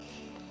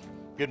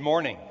Good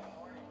morning.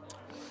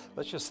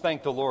 Let's just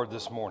thank the Lord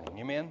this morning.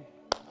 Amen.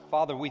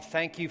 Father, we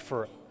thank you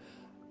for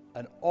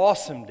an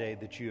awesome day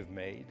that you have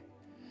made.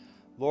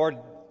 Lord,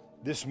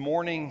 this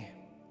morning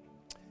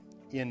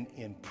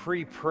in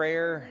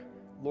pre-prayer,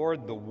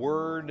 Lord, the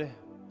word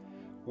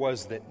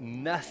was that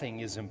nothing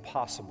is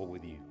impossible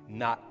with you,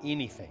 not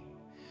anything.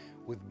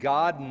 With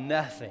God,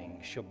 nothing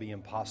shall be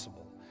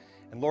impossible.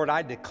 And Lord,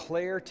 I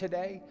declare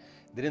today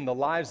that in the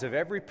lives of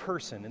every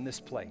person in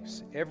this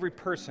place, every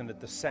person at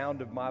the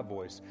sound of my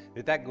voice,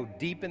 that go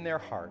deep in their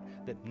heart,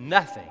 that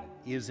nothing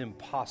is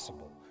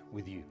impossible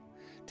with you.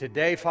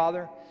 Today,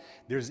 Father,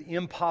 there's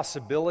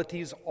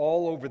impossibilities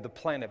all over the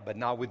planet, but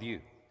not with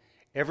you.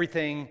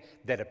 Everything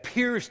that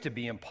appears to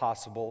be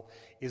impossible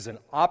is an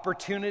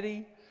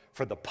opportunity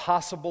for the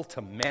possible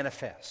to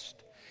manifest.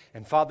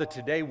 And Father,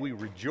 today we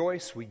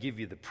rejoice, we give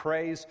you the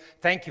praise.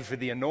 Thank you for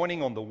the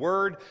anointing on the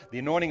word, the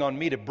anointing on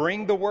me to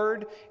bring the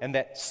word, and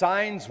that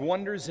signs,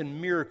 wonders, and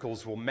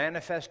miracles will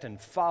manifest and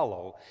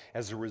follow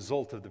as a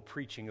result of the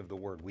preaching of the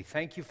word. We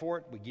thank you for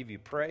it, we give you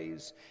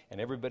praise,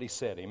 and everybody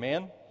said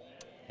amen,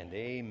 and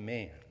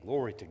amen.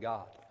 Glory to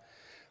God.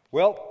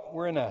 Well,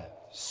 we're in a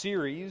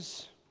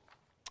series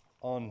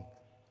on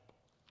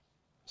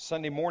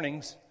Sunday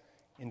mornings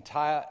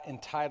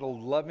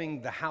entitled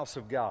Loving the House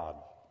of God.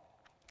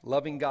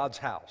 Loving God's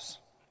house.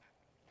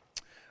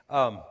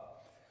 I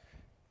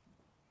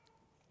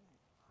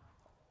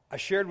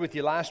shared with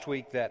you last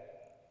week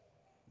that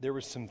there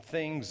were some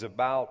things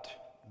about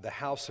the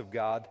house of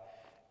God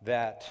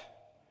that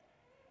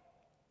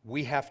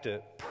we have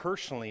to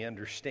personally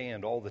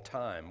understand all the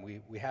time.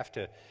 We have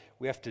to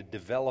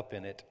develop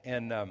in it.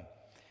 And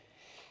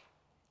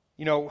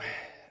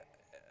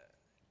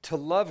to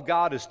love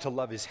God is to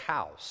love His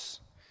house.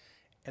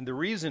 And the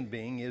reason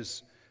being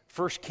is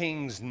 1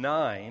 Kings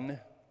 9.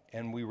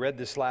 And we read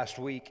this last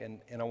week,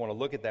 and I want to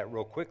look at that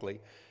real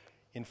quickly.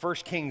 In 1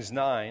 Kings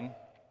 9,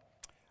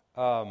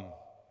 and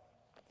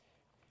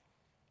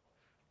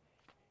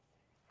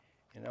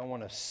I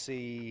want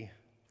to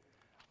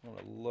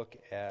look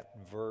at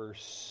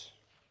verse...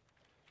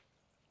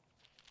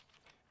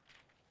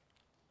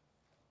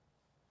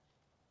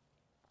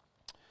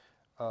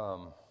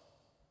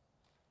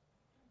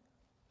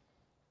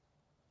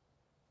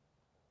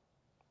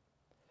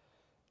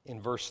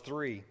 in verse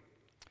 3,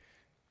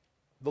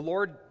 the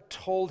Lord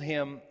told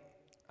him,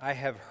 I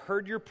have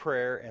heard your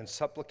prayer and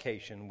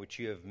supplication which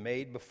you have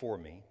made before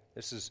me.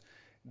 This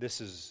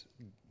is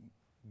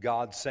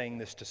God saying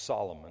this to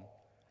Solomon.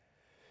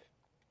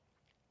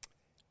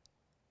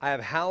 I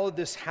have hallowed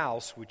this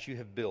house which you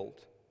have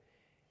built,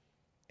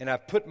 and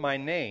I've put my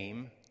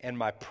name and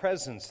my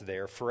presence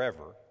there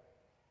forever.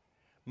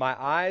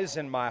 My eyes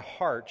and my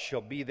heart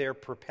shall be there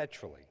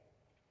perpetually.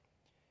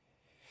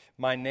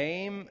 My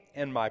name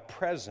and my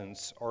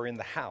presence are in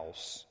the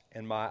house,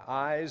 and my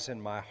eyes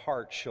and my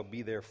heart shall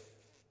be there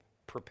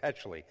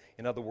perpetually.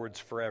 In other words,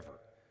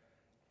 forever.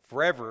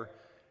 Forever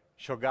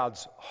shall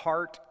God's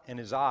heart and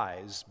His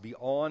eyes be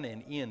on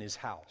and in His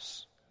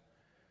house.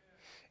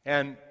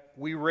 And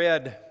we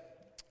read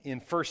in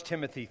 1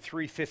 Timothy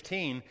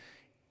 3:15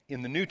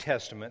 in the New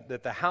Testament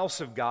that the house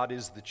of God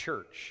is the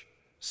church.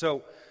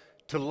 So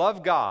to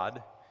love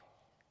God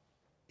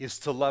is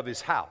to love His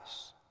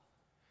house,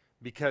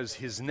 because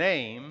His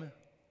name,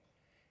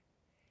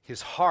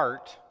 His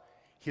heart,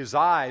 His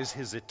eyes,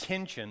 His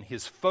attention,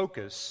 His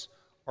focus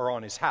are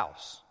on His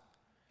house.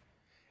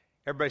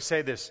 Everybody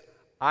say this: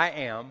 I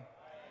am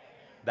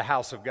the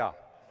house of God.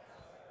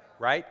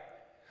 Right?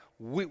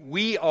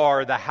 We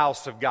are the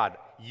house of God.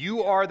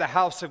 You are the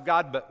house of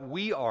God, but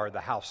we are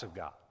the house of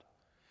God.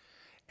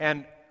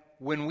 And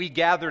when we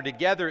gather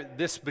together,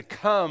 this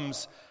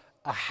becomes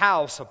a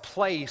house, a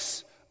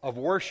place of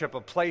worship,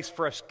 a place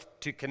for us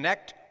to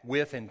connect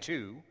with and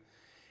to.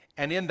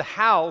 And in the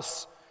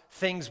house,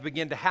 things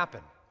begin to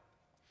happen.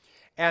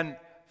 And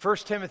 1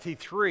 Timothy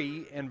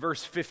 3 and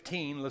verse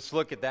 15, let's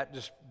look at that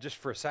just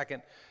for a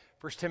second.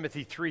 1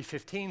 Timothy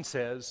 3:15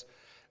 says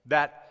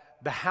that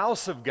the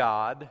house of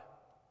God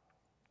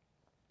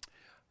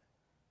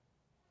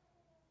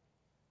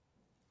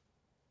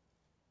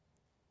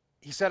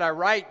he said, I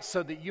write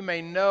so that you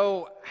may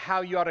know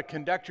how you ought to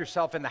conduct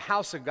yourself in the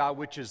house of God,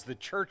 which is the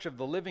church of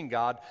the living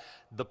God,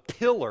 the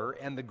pillar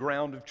and the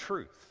ground of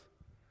truth.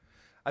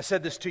 I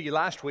said this to you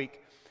last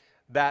week,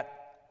 that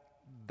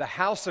the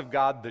house of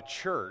God, the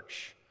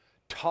church,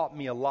 taught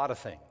me a lot of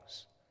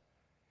things.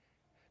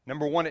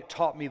 Number one, it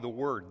taught me the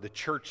word, the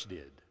church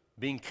did,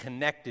 being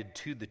connected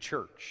to the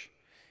church.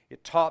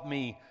 It taught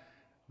me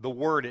the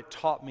word, it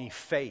taught me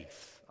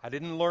faith. I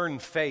didn't learn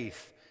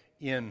faith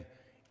in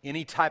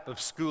any type of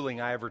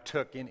schooling I ever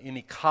took, in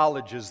any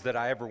colleges that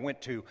I ever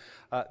went to.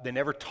 They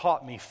never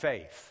taught me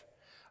faith.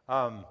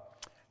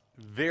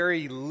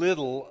 Very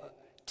little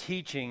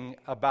teaching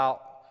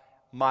about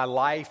my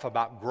life,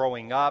 about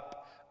growing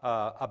up,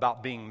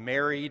 about being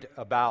married,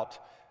 about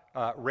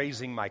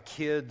raising my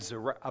kids,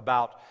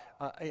 about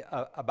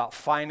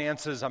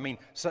finances. I mean,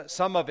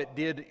 some of it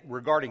did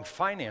regarding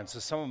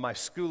finances. Some of my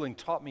schooling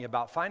taught me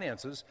about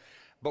finances,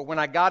 But when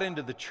I got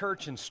into the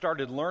church and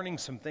started learning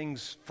some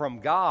things from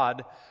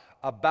God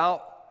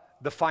about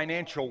the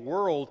financial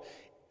world,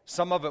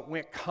 some of it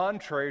went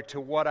contrary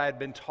to what I had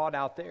been taught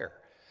out there.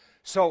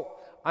 So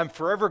I'm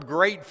forever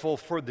grateful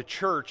for the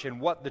church and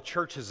what the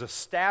church has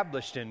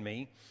established in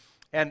me,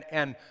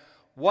 and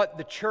what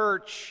the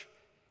church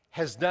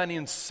has done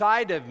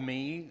inside of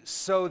me,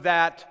 so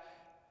that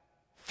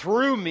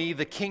through me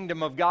the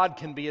kingdom of God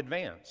can be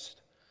advanced.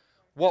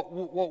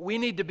 What we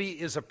need to be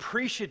is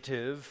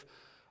appreciative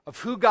of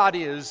who God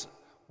is.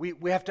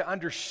 We have to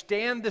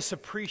understand this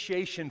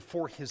appreciation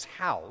for His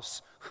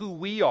house, who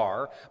we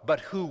are,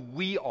 but who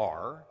we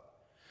are.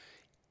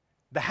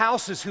 The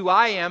house is who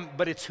I am,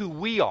 but it's who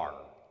we are.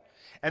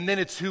 And then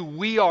it's who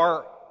we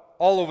are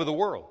all over the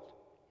world.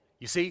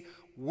 You see,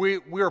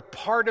 we're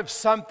part of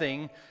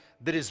something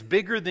that is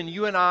bigger than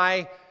you and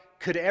I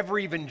could ever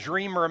even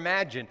dream or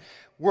imagine.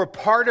 We're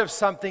part of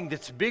something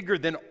that's bigger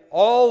than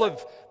all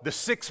of the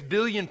 6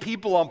 billion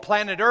people on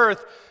planet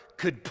Earth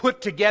could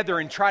put together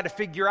and try to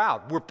figure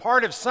out. We're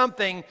part of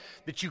something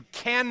that you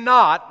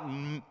cannot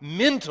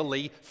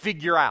mentally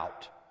figure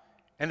out.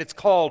 And it's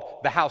called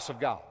the house of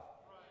God.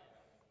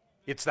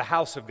 It's the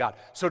house of God.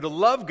 So to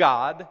love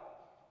God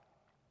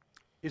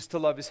is to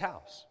love His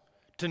house.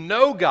 To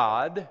know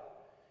God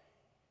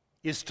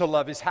is to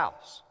love His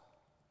house.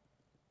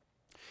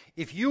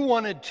 If you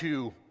wanted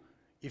to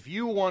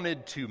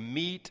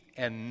meet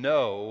and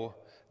know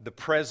the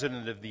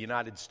President of the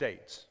United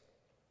States,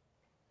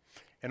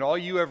 and all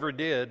you ever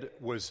did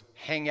was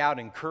hang out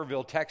in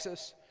Kerrville,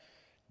 Texas,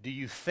 do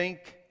you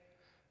think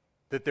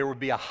that there would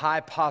be a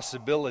high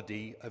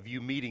possibility of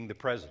you meeting the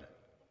President?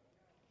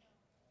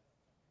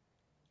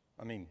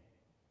 I mean,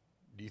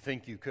 do you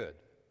think you could?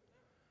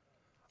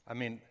 I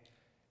mean,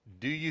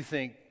 do you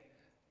think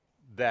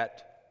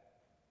that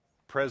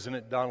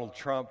President Donald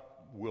Trump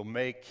will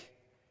make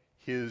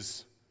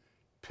his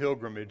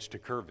pilgrimage to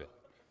Kerrville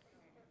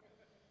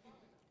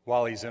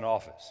while he's in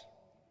office?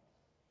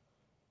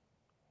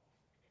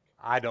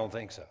 I don't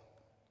think so.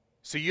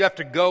 So you have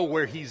to go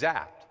where He's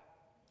at.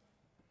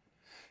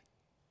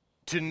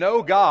 To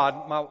know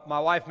God, my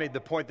wife made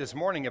the point this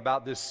morning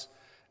about this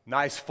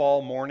nice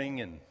fall morning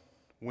and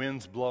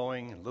winds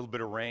blowing, a little bit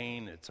of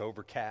rain, it's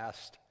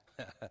overcast.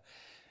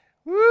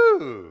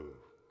 Woo!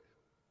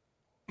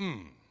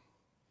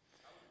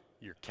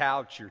 Your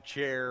couch, your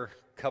chair,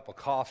 cup of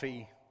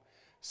coffee,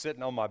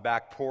 sitting on my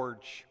back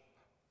porch.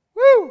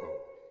 Woo!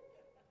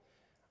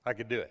 I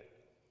could do it.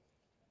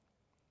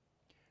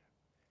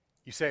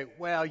 You say,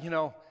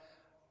 well,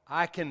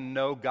 I can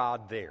know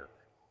God there.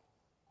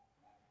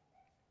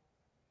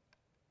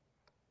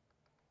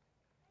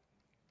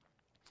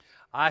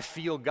 I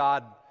feel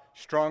God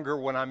stronger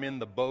when I'm in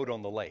the boat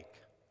on the lake.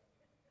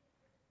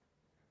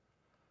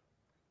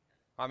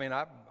 I mean,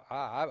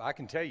 I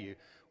can tell you,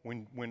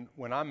 when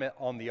I'm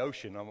on the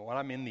ocean, when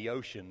I'm in the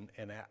ocean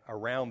and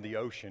around the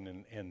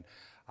ocean, and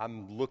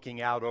I'm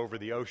looking out over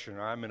the ocean,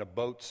 or I'm in a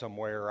boat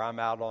somewhere, or I'm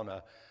out on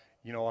a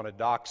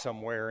dock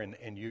somewhere,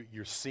 and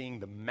you're seeing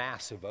the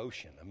massive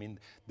ocean. I mean,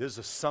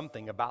 there's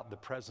something about the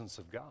presence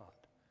of God.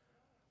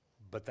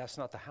 But that's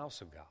not the house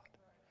of God.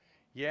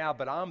 Yeah,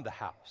 but I'm the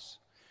house.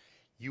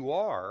 You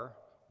are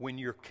when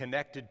you're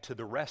connected to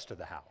the rest of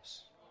the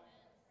house.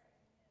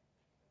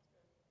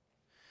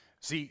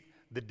 See,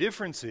 the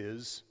difference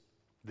is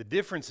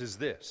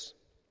this.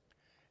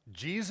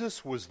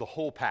 Jesus was the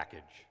whole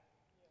package.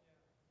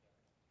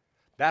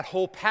 That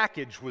whole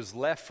package was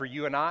left for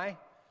you and I.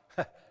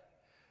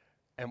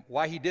 And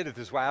why He did it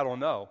this way, I don't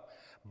know.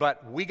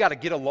 But we got to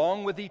get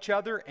along with each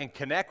other and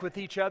connect with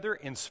each other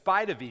in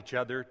spite of each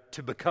other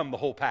to become the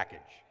whole package.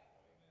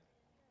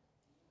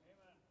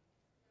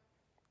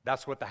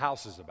 That's what the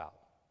house is about.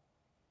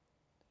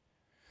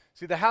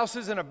 See, the house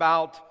isn't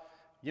about,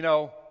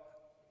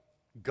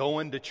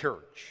 going to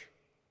church.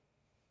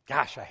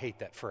 Gosh, I hate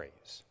that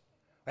phrase.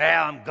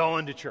 Well, I'm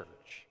going to church.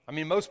 I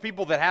mean, most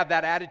people that have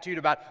that attitude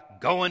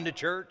about going to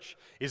church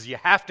is you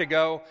have to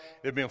go,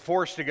 they've been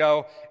forced to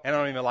go, and I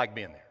don't even like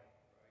being there.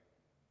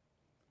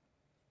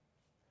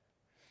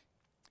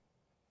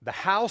 The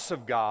house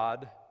of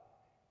God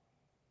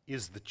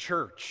is the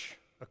church,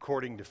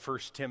 according to 1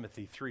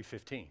 Timothy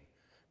 3:15.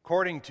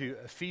 According to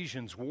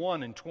Ephesians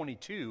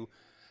 1:22,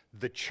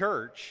 the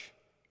church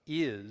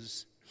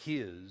is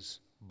His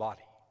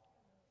body.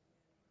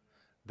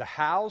 The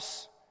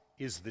house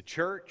is the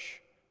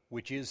church,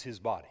 which is His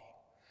body.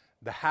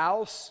 The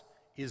house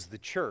is the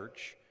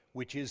church,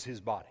 which is His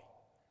body.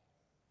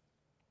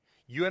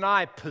 You and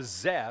I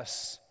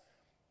possess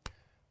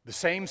the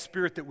same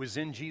Spirit that was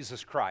in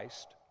Jesus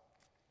Christ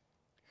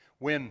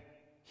when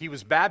He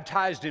was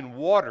baptized in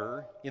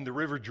water in the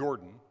River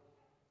Jordan.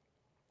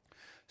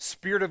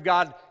 Spirit of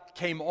God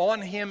came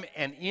on Him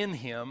and in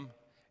Him,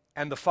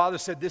 and the Father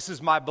said, "This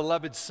is my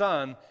beloved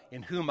Son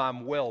in whom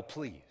I'm well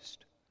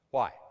pleased."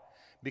 Why?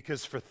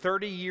 Because for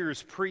 30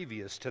 years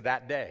previous to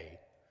that day,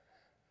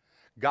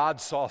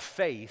 God saw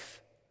faith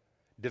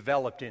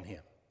developed in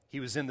Him. He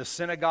was in the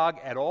synagogue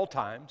at all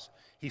times.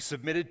 He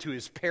submitted to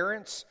His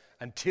parents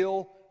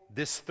until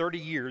this 30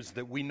 years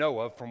that we know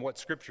of from what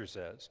Scripture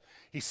says.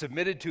 He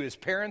submitted to his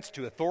parents,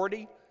 to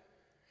authority.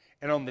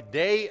 And on the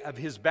day of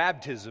his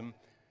baptism,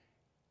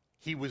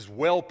 he was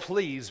well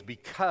pleased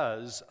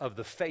because of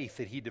the faith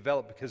that he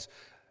developed. Because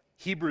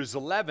Hebrews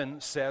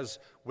 11 says,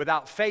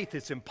 without faith,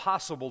 it's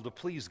impossible to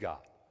please God.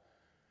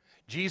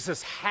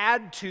 Jesus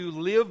had to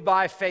live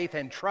by faith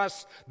and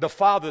trust the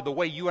Father the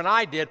way you and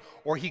I did,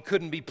 or he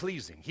couldn't be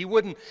pleasing. He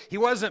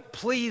wasn't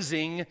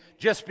pleasing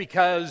just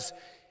because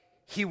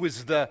he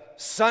was the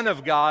Son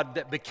of God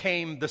that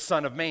became the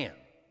Son of Man.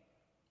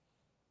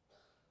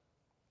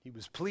 He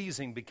was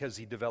pleasing because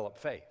he developed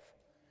faith.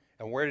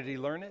 And where did he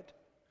learn it?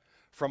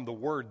 From the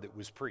word that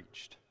was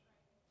preached.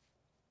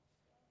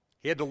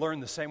 He had to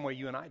learn the same way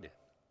you and I did.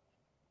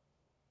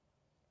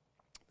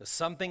 There's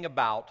something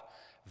about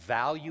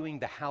valuing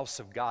the house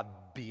of God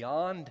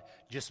beyond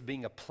just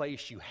being a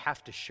place you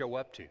have to show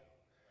up to,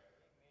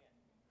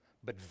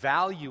 but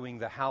valuing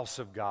the house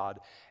of God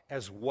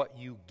as what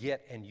you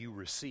get and you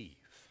receive.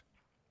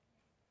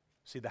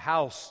 See, the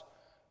house,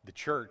 the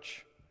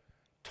church,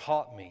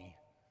 taught me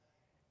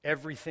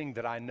everything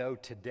that I know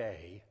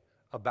today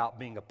about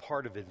being a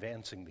part of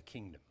advancing the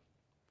kingdom.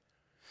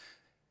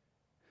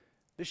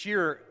 This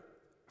year,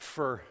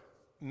 for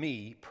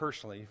me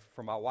personally,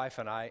 for my wife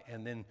and I,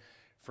 and then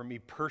for me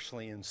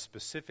personally in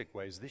specific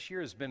ways, this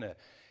year has been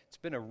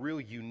a real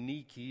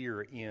unique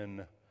year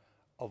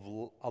of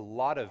a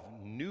lot of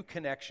new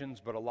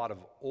connections, but a lot of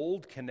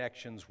old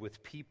connections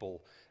with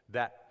people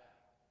that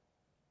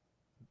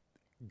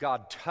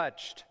God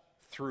touched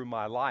through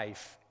my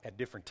life at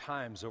different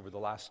times over the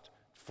last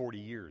 40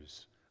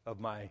 years of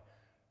my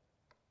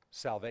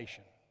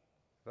salvation.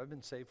 Have I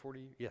been saved 40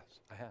 years? Yes,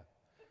 I have.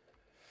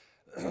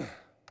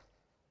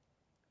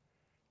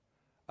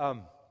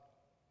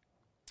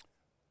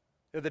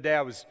 The other day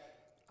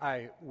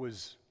I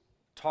was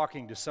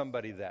talking to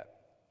somebody that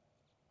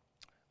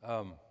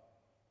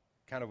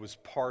kind of was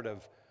part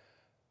of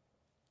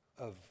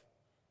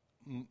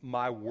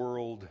my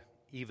world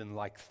even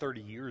like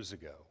 30 years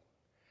ago.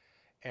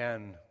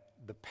 And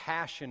the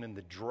passion and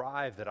the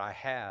drive that I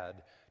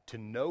had to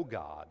know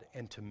God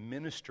and to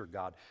minister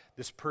God.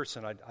 This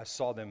person, I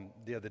saw them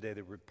the other day.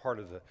 They were part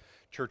of the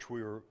church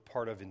we were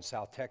part of in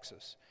South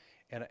Texas.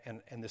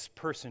 And this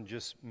person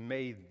just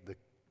made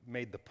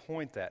the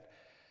point that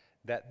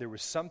there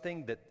was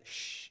something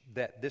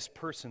that this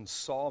person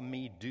saw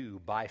me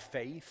do by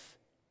faith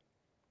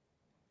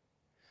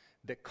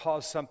that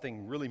caused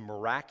something really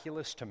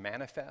miraculous to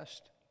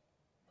manifest.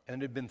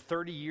 And it had been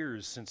 30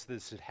 years since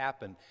this had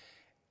happened.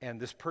 And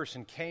this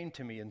person came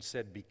to me and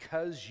said,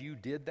 because you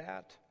did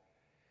that,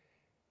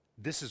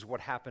 this is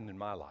what happened in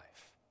my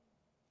life.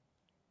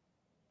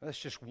 Now, that's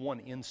just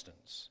one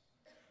instance.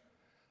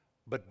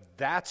 But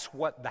that's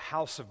what the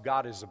house of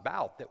God is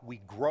about, that we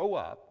grow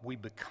up, we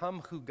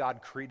become who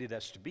God created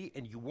us to be,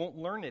 and you won't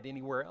learn it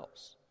anywhere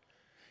else.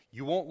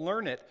 You won't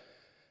learn it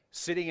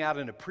sitting out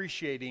and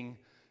appreciating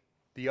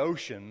the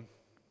ocean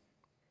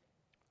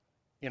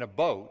in a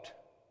boat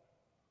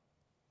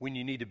when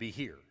you need to be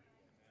here.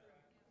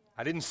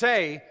 I didn't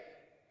say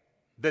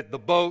that the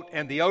boat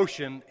and the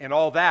ocean and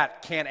all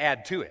that can't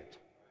add to it.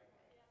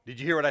 Did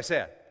you hear what I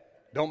said?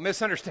 Don't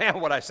misunderstand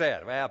what I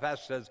said. Well,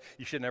 Pastor says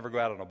you should never go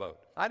out on a boat.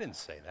 I didn't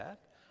say that.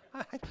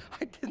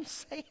 I didn't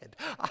say it.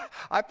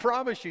 I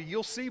promise you,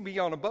 you'll see me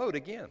on a boat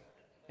again.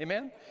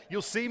 Amen?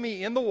 You'll see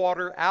me in the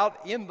water,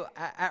 out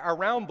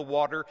around the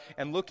water,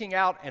 and looking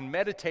out and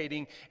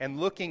meditating and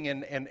looking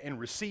and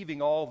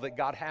receiving all that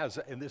God has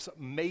in this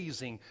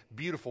amazing,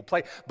 beautiful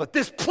place. But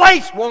this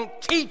place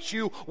won't teach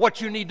you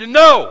what you need to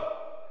know.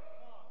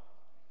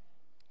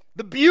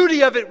 The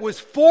beauty of it was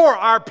for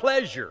our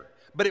pleasure,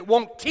 but it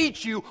won't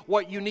teach you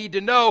what you need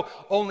to know.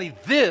 Only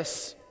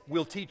this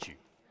will teach you.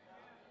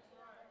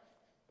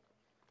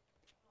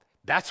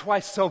 That's why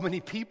so many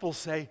people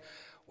say,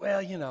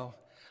 well,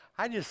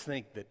 I just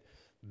think that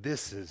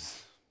this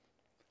is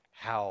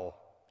how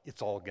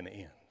it's all going to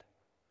end.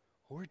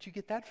 Where'd you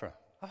get that from?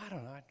 Oh, I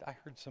don't know. I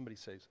heard somebody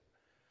say so.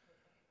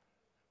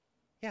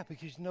 Yeah,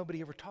 because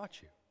nobody ever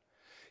taught you.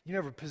 You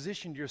never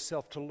positioned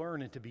yourself to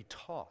learn and to be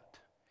taught.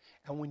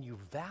 And when you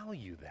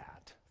value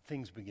that,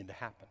 things begin to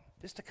happen.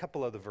 Just a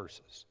couple other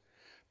verses.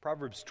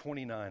 Proverbs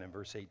 29 and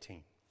verse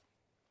 18.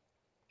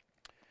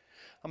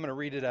 I'm going to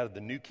read it out of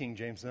the New King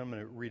James, and then I'm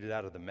going to read it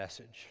out of the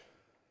Message.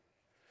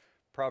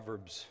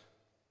 Proverbs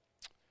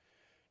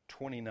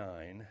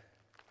 29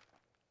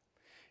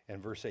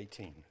 and verse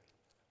 18.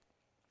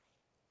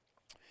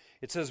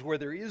 It says, where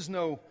there is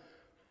no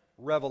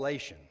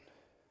revelation,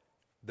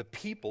 the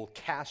people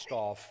cast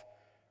off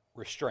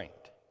restraint.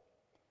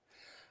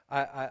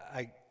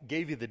 I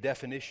gave you the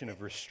definition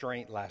of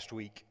restraint last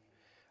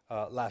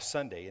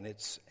Sunday, and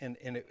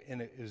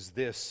it is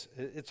this.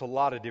 It's a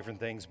lot of different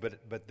things,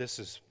 but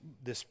this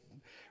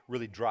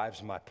really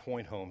drives my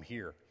point home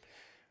here.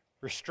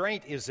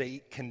 Restraint is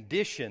a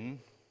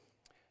condition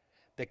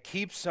that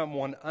keeps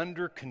someone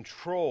under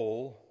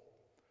control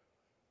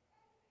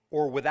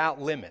or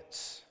without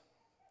limits.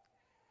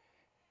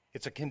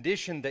 It's a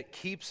condition that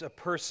keeps a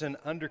person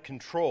under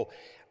control.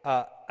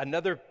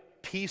 Another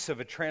piece of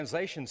a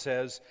translation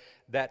says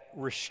that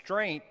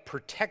restraint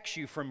protects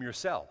you from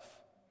yourself.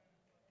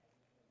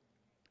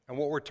 And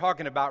what we're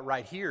talking about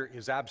right here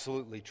is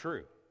absolutely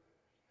true.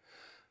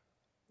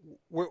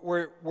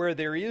 Where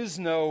there is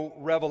no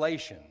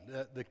revelation,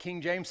 the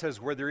King James says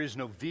where there is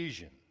no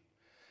vision.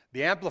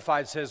 The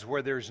Amplified says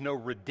where there's no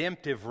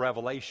redemptive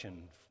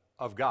revelation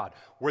of God.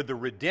 Where the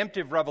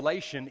redemptive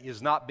revelation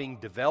is not being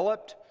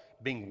developed,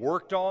 being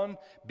worked on,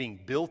 being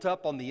built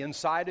up on the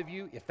inside of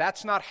you. If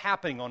that's not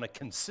happening on a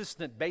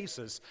consistent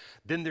basis,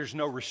 then there's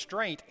no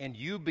restraint and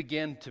you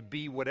begin to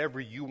be whatever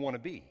you want to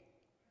be.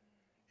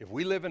 If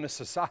we live in a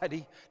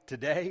society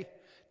today,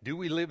 do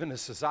we live in a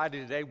society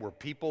today where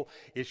people,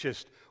 it's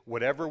just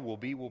whatever will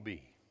be, will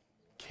be.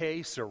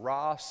 Que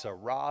sera,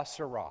 sera,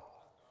 sera.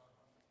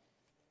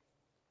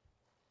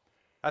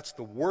 That's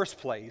the worst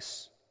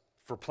place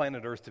for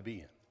planet Earth to be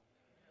in.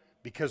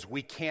 Because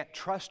we can't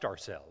trust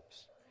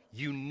ourselves.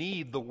 You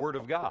need the Word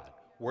of God.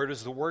 Where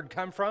does the Word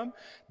come from?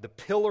 The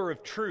pillar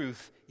of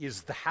truth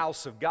is the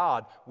house of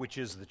God, which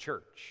is the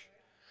church.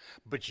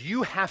 But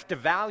you have to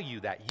value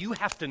that. You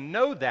have to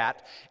know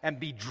that and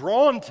be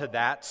drawn to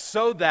that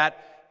so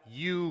that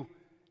you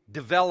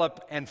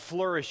develop and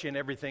flourish in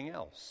everything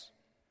else.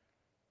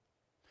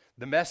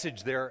 The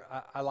message there,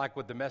 I like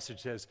what the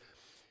message says.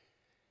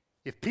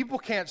 If people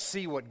can't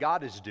see what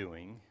God is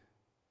doing,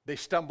 they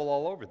stumble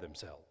all over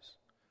themselves.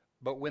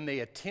 But when they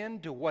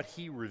attend to what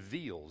He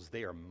reveals,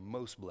 they are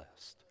most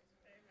blessed.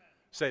 Amen.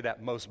 Say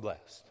that, most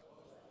blessed.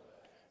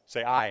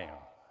 Say, I am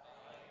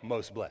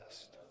most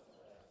blessed.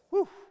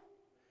 Whew.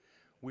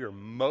 We are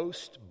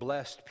most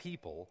blessed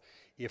people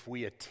if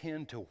we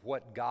attend to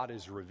what God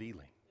is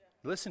revealing.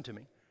 Listen to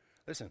me.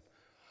 Listen.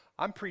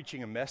 I'm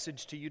preaching a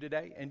message to you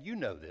today, and you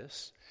know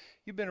this.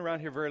 You've been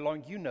around here very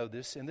long. You know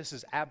this, and this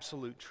is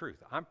absolute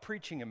truth. I'm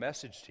preaching a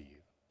message to you,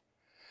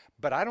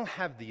 but I don't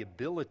have the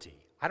ability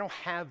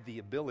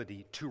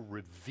to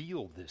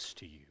reveal this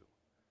to you.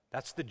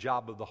 That's the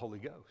job of the Holy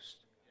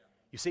Ghost.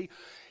 You see,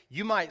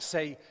 you might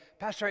say,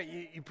 Pastor,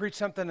 you preach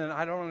something and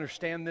I don't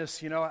understand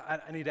this. You know, I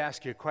need to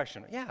ask you a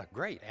question. Yeah,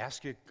 great.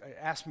 Ask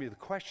me the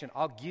question.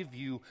 I'll give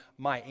you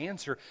my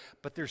answer.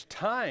 But there's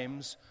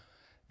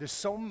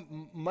so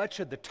much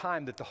of the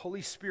time that the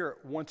Holy Spirit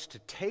wants to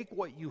take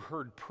what you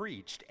heard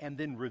preached and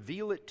then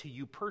reveal it to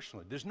you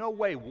personally. There's no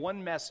way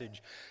one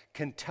message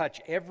can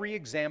touch every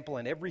example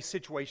and every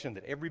situation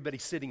that everybody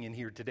sitting in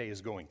here today is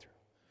going through.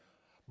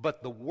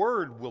 But the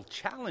Word will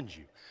challenge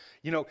you.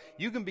 You know,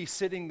 you can be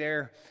sitting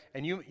there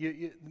and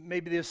you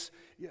maybe this,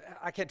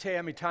 I can't tell you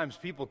how many times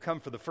people come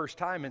for the first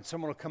time and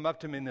someone will come up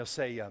to me and they'll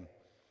say,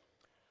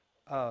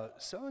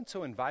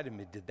 so-and-so invited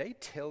me. Did they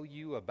tell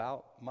you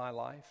about my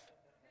life?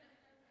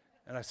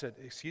 And I said,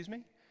 excuse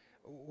me?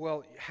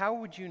 Well, how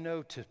would you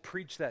know to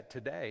preach that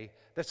today?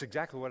 That's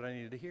exactly what I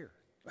needed to hear.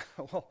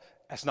 Well,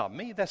 that's not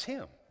me, that's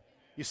Him.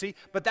 You see?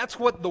 But that's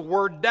what the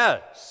Word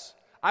does.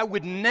 I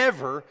would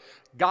never,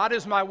 God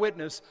is my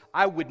witness,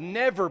 I would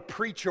never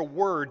preach a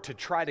word to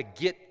try to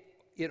get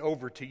it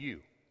over to you.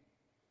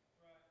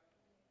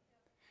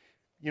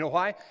 You know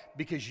why?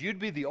 Because you'd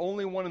be the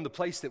only one in the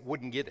place that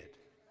wouldn't get it.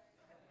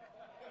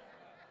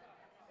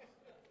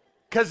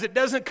 Because it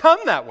doesn't come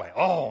that way.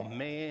 Oh,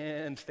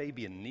 man,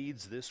 Fabian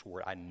needs this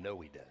word. I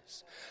know he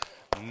does.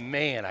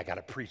 Man, I got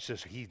to preach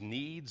this. He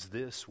needs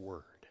this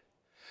word.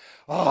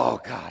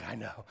 Oh, God, I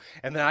know.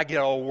 And then I get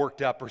all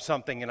worked up or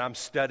something, and I'm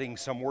studying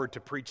some word to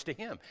preach to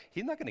him.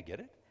 He's not going to get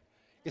it.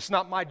 It's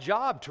not my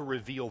job to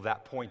reveal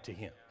that point to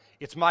him.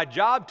 It's my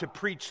job to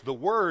preach the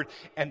word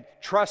and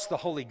trust the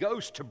Holy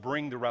Ghost to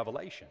bring the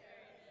revelation.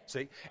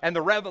 See? And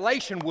the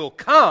revelation will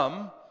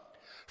come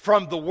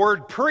from the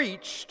word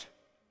preached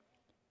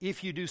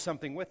if you do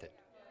something with it.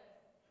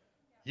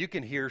 You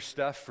can hear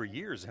stuff for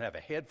years and have a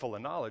head full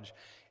of knowledge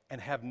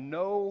and have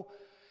no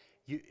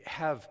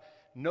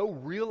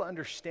real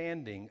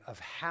understanding of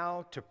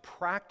how to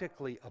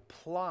practically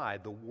apply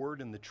the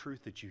word and the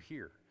truth that you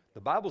hear.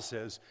 The Bible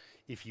says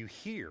if you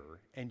hear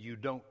and you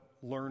don't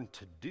learn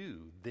to do,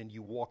 then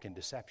you walk in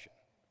deception.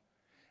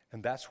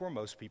 And that's where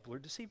most people are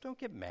deceived. Don't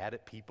get mad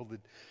at people that,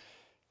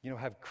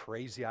 have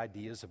crazy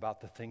ideas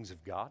about the things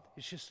of God.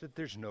 It's just that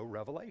there's no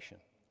revelation.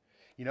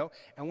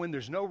 And when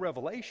there's no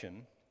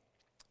revelation,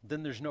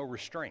 then there's no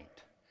restraint.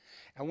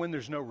 And when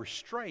there's no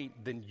restraint,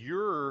 then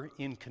you're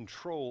in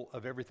control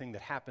of everything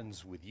that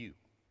happens with you.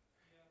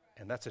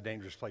 And that's a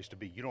dangerous place to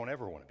be. You don't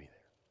ever want to be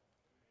there.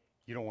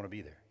 You don't want to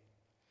be there.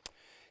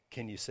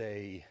 Can you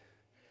say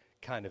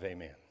kind of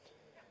amen?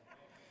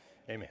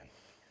 Amen.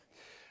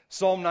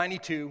 Psalm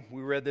 92,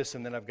 we read this,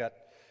 and then I've got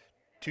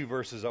 2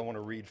 verses I want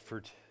to read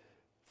for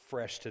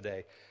fresh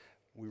today.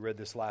 We read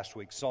this last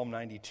week, Psalm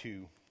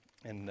 92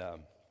 and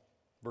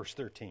verse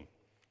 13.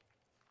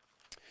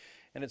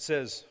 And it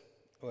says,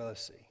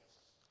 let's see.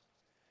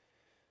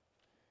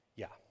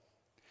 Yeah.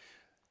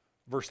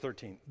 Verse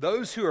 13.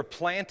 Those who are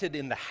planted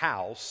in the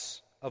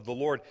house of the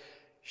Lord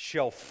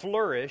shall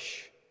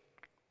flourish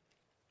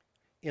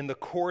in the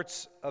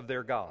courts of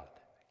their God.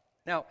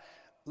 Now,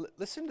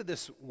 listen to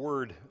this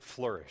word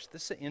flourish.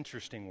 This is an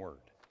interesting word.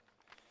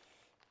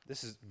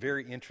 This is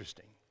very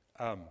interesting.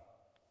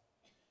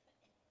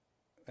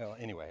 Well,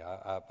 anyway,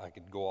 I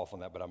could go off on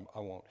that, but I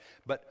won't.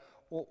 But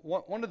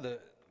one of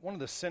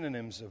the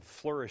synonyms of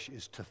flourish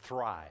is to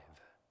thrive.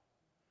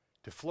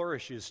 To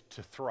flourish is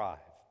to thrive.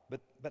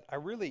 But I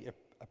really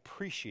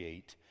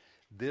appreciate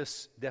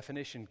this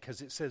definition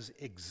because it says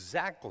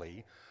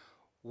exactly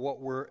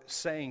what we're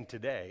saying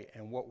today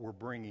and what we're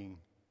bringing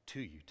to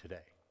you today.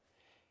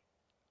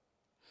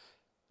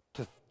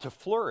 To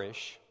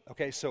flourish,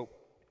 okay, so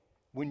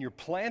when you're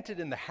planted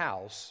in the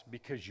house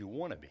because you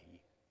want to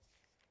be,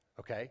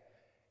 okay,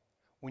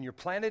 when you're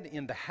planted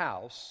in the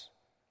house,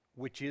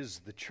 which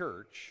is the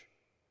church,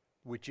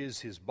 which is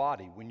his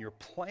body, when you're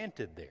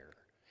planted there,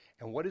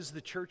 and what is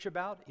the church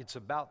about? It's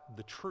about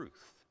the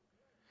truth.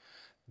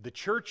 The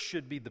church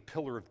should be the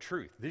pillar of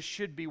truth. This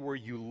should be where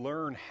you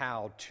learn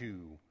how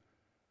to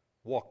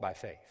walk by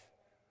faith,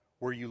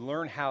 where you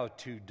learn how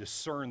to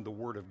discern the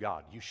Word of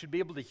God. You should be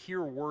able to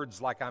hear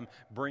words like I'm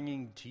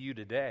bringing to you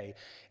today.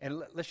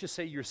 And let's just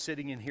say you're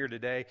sitting in here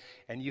today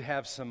and you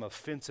have some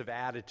offensive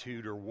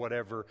attitude or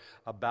whatever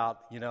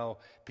about,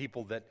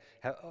 people that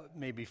have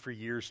maybe for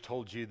years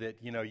told you that,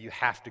 you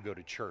have to go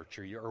to church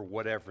or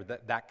whatever,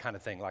 that kind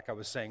of thing, like I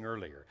was saying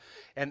earlier.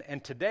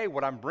 And today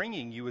what I'm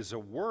bringing you is a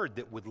word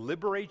that would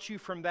liberate you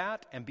from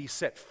that and be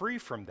set free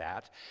from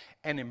that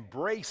and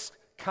embrace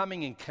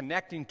coming and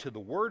connecting to the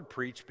word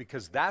preached,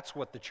 because that's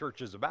what the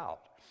church is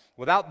about.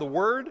 Without the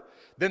word,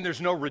 then there's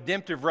no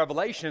redemptive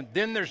revelation,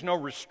 then there's no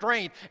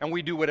restraint, and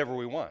we do whatever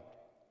we want.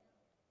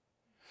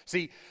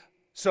 See,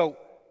 so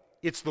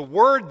it's the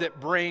word that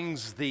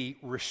brings the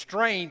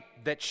restraint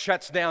that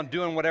shuts down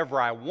doing whatever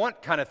I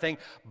want kind of thing,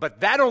 but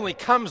that only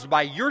comes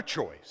by your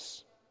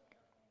choice.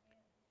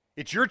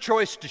 It's your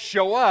choice to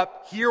show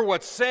up, hear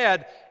what's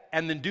said,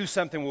 and then do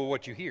something with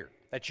what you hear.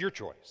 That's your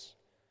choice.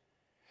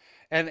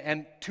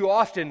 And too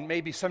often,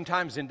 maybe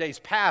sometimes in days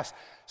past,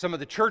 some of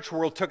the church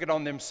world took it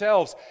on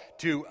themselves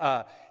to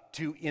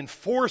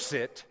enforce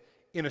it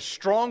in a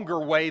stronger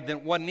way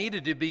than one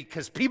needed to be,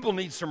 because people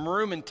need some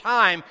room and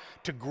time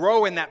to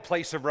grow in that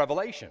place of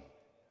revelation.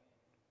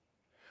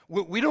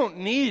 We don't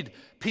need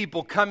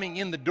people coming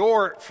in the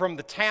door from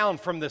the town,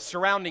 from the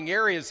surrounding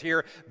areas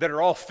here that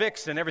are all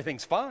fixed and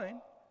everything's fine.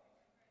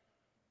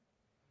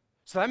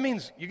 So that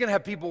means you're going to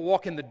have people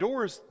walk in the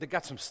doors that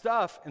got some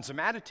stuff and some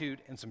attitude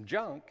and some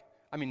junk.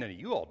 I mean, none of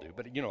you all do,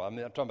 but I'm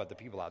talking about the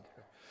people out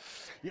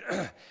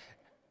there.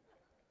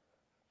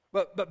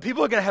 But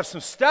people are going to have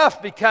some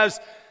stuff because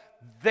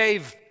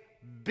they've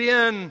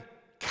been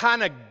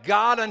kind of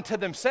God unto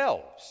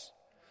themselves.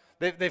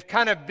 They've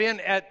kind of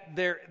been at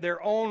their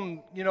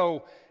own,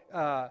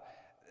 at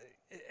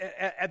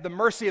the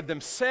mercy of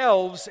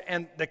themselves,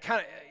 and the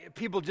kind of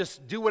people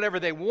just do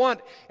whatever they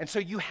want. And so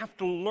you have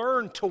to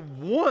learn to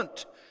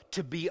want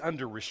to be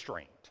under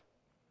restraint.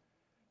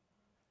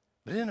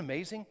 But isn't it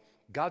amazing?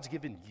 God's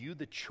given you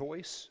the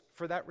choice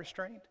for that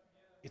restraint.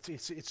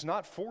 It's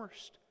not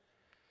forced.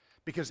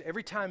 Because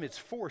every time it's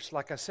forced,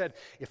 like I said,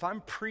 if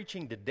I'm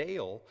preaching to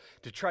Dale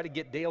to try to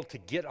get Dale to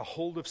get a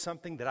hold of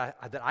something that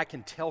I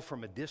can tell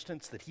from a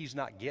distance that he's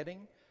not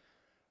getting,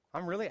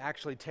 I'm really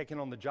actually taking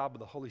on the job of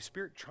the Holy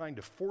Spirit, trying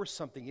to force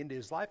something into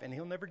his life, and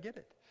he'll never get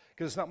it.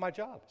 Because it's not my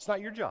job. It's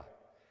not your job.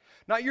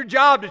 Not your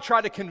job to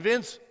try to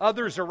convince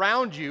others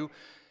around you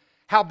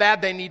how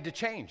bad they need to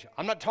change.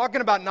 I'm not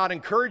talking about not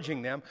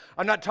encouraging them.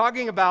 I'm not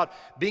talking about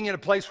being in a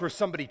place where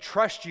somebody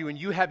trusts you and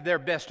you have their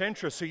best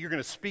interest, so you're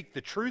going to speak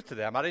the truth to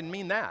them. I didn't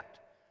mean that.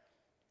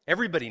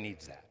 Everybody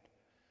needs that.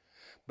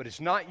 But it's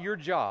not your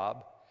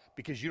job,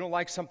 because you don't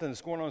like something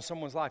that's going on in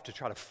someone's life, to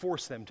try to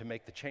force them to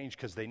make the change,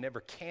 because they never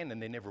can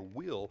and they never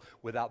will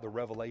without the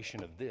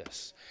revelation of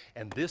this.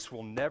 And this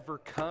will never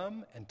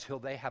come until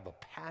they have a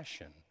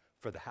passion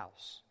for the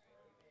house.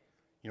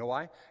 You know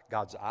why?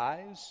 God's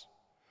eyes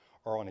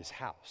are on his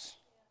house.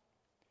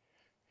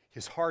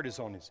 His heart is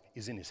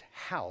in his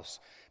house,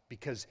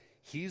 because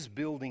he's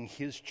building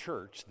his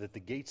church that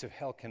the gates of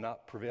hell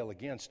cannot prevail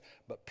against.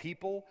 But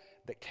people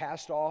that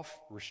cast off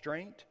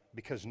restraint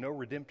because no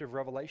redemptive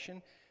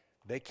revelation,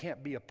 they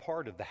can't be a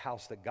part of the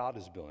house that God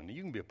is building.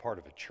 You can be a part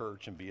of a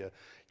church and be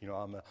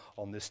I'm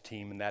on this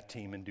team and that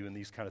team and doing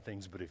these kind of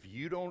things. But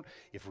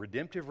if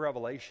redemptive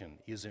revelation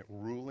isn't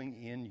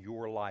ruling in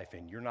your life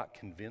and you're not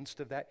convinced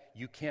of that,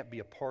 you can't be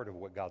a part of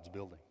what God's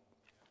building.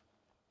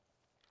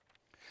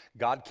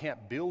 God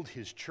can't build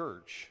his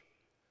church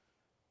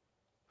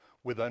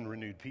with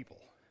unrenewed people,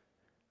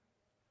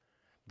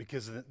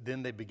 because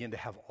then they begin to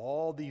have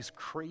all these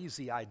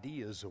crazy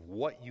ideas of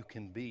what you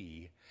can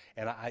be,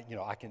 and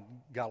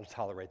God will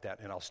tolerate that,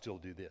 and I'll still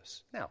do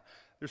this. Now,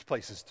 there's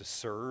places to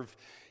serve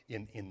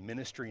in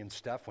ministry and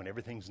stuff when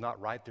everything's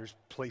not right. There's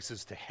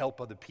places to help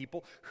other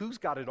people. Who's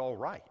got it all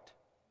right?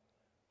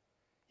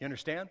 You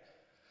understand?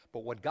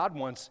 But what God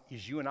wants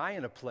is you and I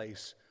in a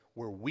place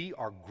where we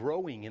are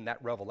growing in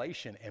that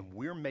revelation and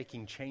we're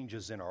making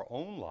changes in our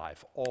own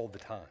life all the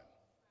time.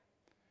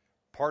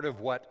 Part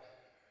of what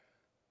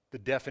the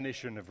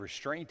definition of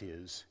restraint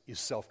is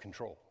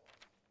self-control,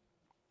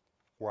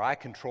 where I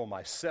control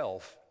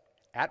myself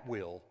at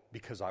will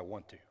because I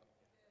want to.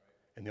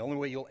 And the only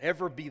way you'll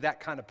ever be that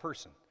kind of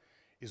person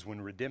is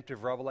when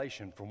redemptive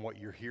revelation from what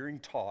you're hearing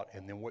taught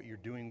and then what you're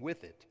doing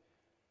with it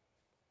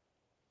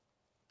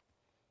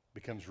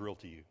becomes real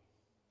to you.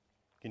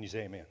 Can you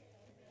say amen?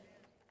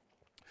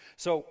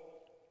 So,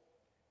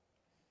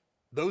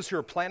 those who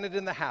are planted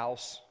in the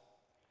house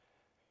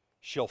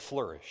shall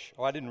flourish.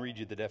 Oh, I didn't read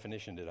you the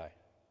definition, did I?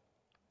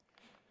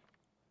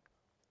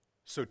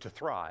 So to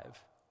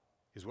thrive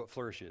is what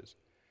flourish is.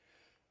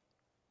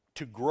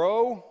 To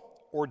grow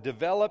or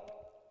develop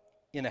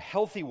in a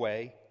healthy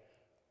way,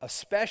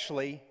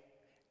 especially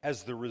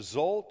as the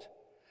result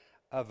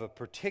of a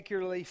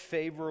particularly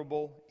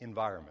favorable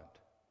environment.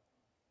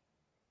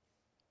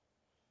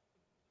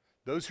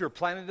 Those who are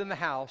planted in the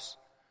house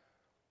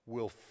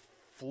will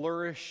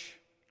flourish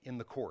in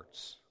the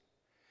courts.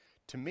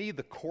 To me,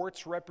 the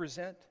courts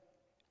represent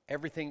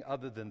everything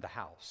other than the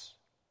house.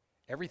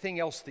 Everything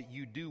else that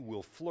you do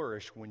will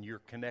flourish when you're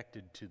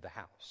connected to the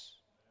house.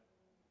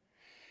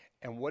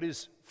 And what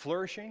is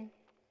flourishing?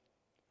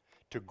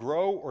 To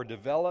grow or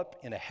develop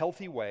in a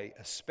healthy way,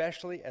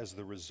 especially as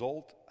the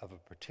result of a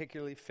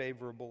particularly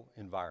favorable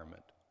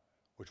environment,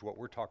 which what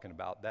we're talking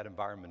about, that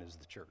environment is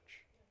the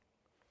church.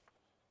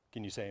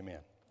 Can you say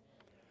amen?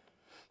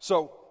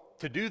 So,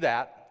 to do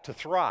that, to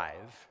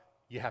thrive,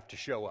 you have to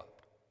show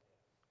up.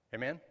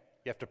 Amen?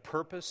 You have to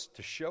purpose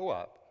to show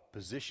up,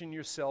 position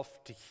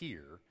yourself to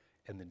hear,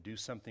 and then do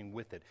something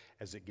with it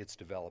as it gets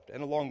developed.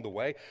 And along the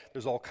way,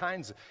 there's all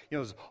kinds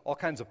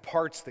of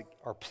parts that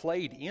are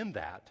played in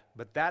that,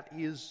 but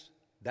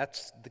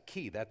that's the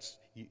key.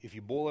 If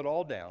you boil it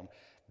all down,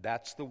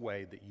 that's the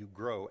way that you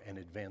grow and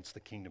advance the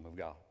kingdom of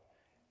God.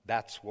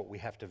 That's what we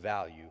have to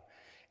value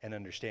and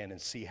understand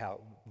and see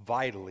how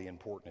vitally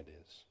important it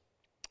is.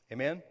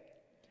 Amen?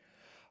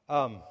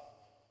 1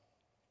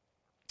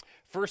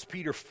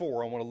 Peter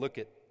 4, I want to look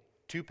at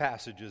two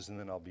passages and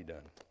then I'll be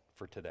done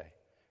for today.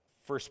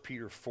 1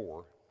 Peter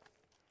 4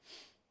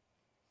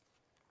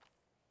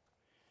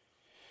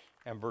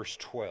 and verse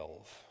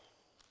 12.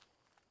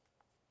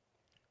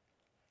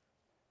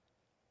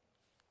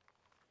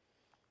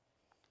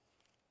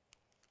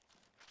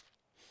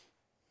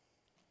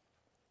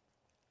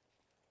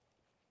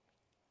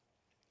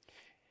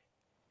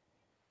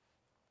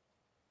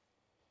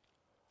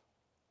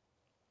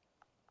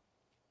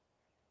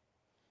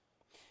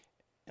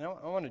 And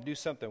I want to do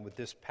something with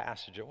this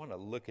passage. I want to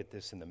look at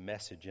this in the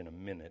Message in a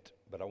minute,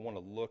 but I want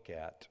to look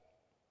at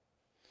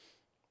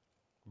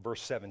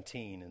verse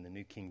 17 in the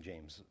New King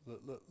James.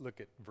 Look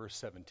at verse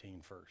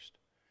 17 first.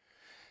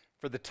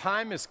 For the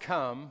time has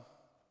come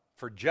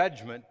for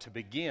judgment to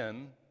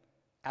begin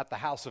at the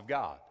house of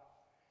God.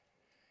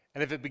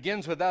 And if it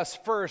begins with us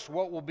first,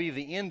 what will be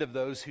the end of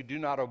those who do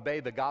not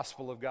obey the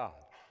gospel of God?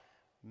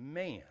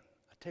 Man,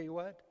 I tell you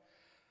what,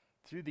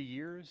 through the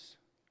years,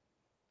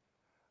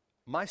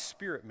 my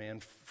spirit man,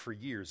 for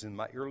years, in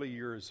my early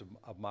years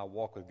of my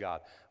walk with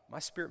God, my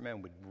spirit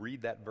man would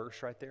read that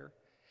verse right there,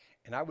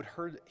 and I would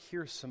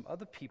hear some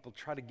other people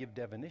try to give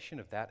definition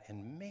of that,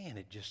 and man,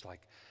 it just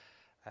like,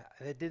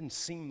 it didn't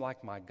seem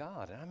like my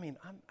God. And I mean,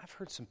 I've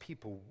heard some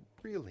people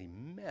really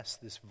mess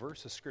this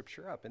verse of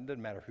Scripture up, and it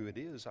doesn't matter who it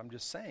is, I'm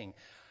just saying,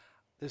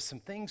 there's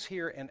some things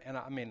here, and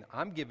I mean,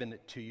 I'm giving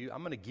it to you. I'm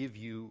going to give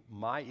you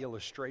my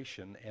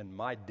illustration and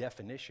my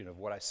definition of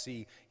what I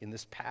see in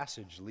this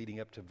passage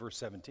leading up to verse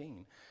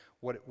 17,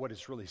 what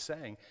it's really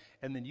saying.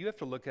 And then you have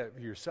to look at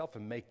it yourself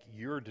and make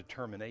your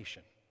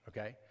determination,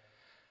 okay?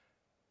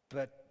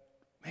 But,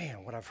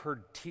 man, what I've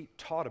heard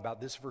taught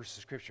about this verse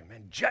of Scripture,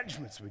 man,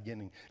 judgment's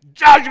beginning.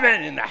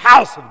 Judgment in the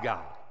house of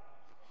God.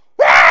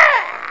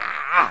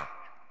 Wah!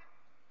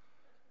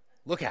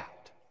 Look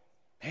out.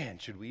 Man,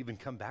 should we even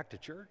come back to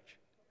church?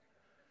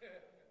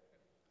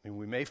 I mean,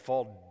 we may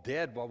fall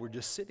dead while we're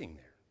just sitting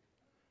there.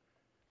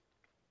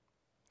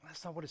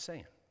 That's not what it's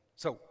saying.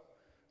 So,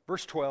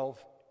 verse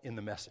 12 in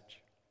the Message.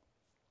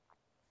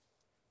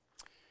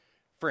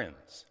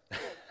 Friends. I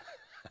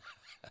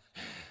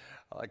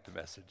like the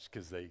Message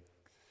because they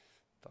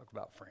talk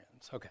about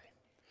friends. Okay.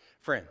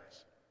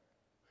 Friends,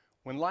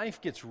 when life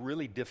gets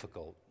really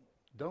difficult,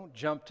 don't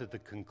jump to the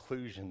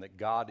conclusion that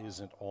God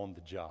isn't on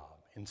the job.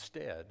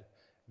 Instead,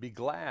 be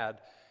glad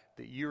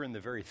that you're in the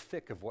very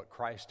thick of what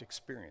Christ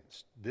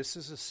experienced. This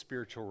is a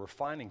spiritual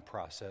refining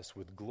process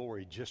with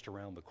glory just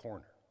around the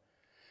corner.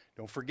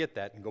 Don't forget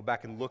that and go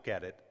back and look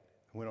at it.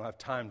 We don't have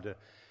time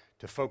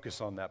to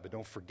focus on that, but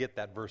don't forget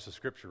that verse of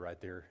Scripture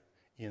right there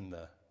in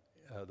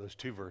those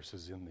two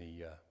verses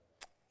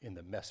in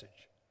the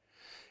Message.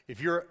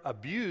 If you're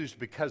abused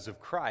because of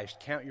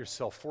Christ, count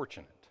yourself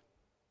fortunate.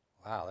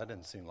 Wow, that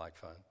doesn't seem like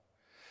fun.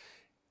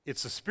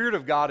 It's the Spirit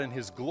of God and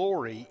His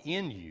glory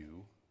in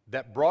you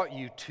that brought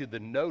you to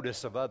the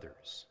notice of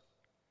others.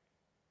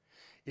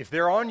 If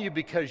they're on you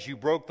because you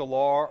broke the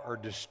law or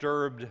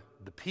disturbed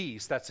the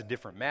peace, that's a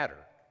different matter.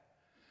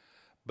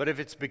 But if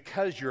it's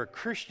because you're a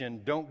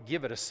Christian, don't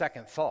give it a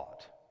second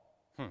thought.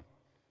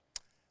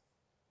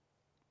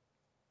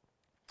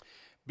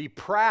 Be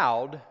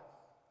proud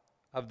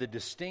of the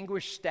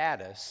distinguished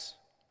status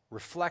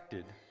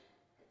reflected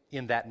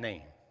in that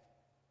name.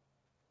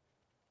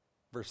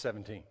 Verse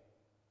 17.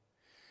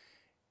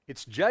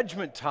 It's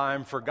judgment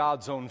time for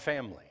God's own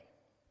family.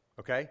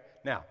 Okay?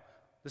 Now,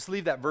 let's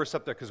leave that verse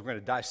up there because we're going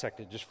to dissect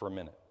it just for a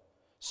minute.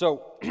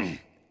 So,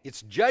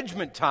 it's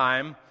judgment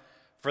time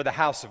for the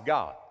house of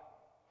God.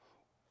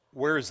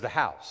 Where is the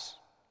house?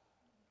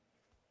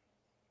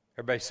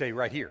 Everybody say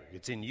right here.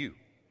 It's in you.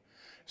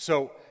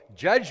 So,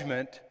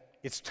 judgment,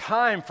 it's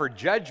time for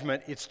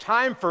judgment. It's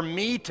time for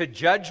me to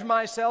judge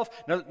myself.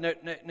 No,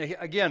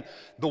 again,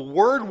 the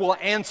Word will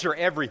answer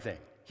everything.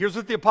 Here's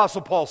what the Apostle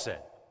Paul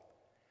said.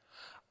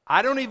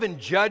 I don't even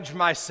judge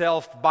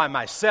myself by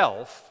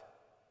myself.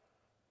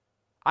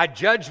 I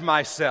judge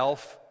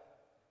myself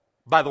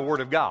by the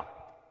Word of God.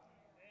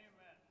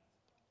 Amen.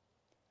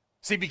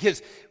 See,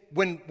 because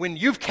when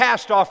you've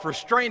cast off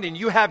restraint and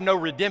you have no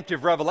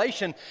redemptive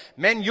revelation,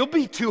 man, you'll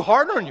be too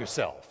hard on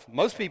yourself,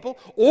 most people,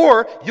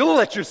 or you'll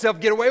let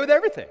yourself get away with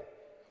everything.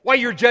 While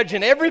you're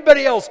judging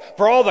everybody else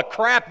for all the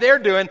crap they're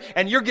doing,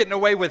 and you're getting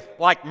away with,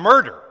 like,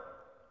 murder.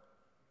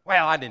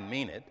 Well, I didn't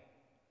mean it.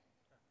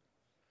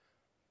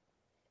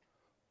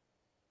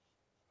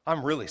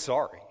 I'm really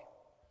sorry.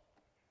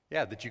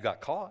 Yeah, that you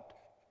got caught.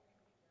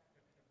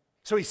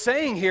 So he's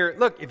saying here,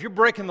 look, if you're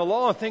breaking the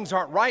law and things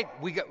aren't right,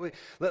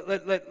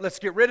 let's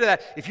get rid of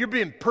that. If you're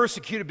being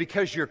persecuted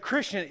because you're a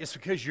Christian, it's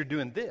because you're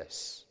doing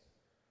this.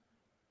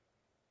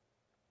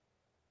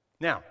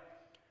 Now,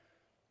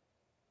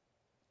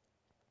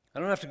 I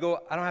don't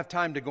have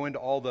time to go into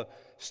all the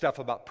stuff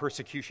about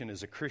persecution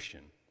as a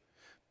Christian.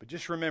 But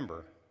just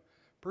remember,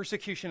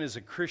 persecution as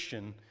a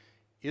Christian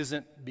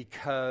isn't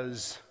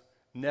because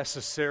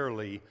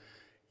necessarily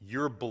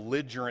your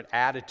belligerent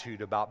attitude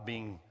about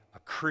being a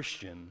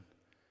Christian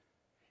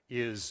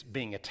is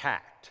being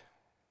attacked.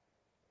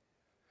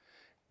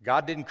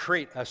 God didn't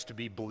create us to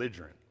be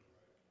belligerent.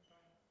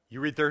 You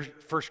read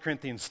 1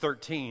 Corinthians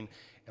 13,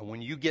 and when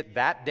you get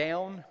that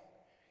down,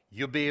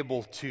 you'll be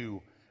able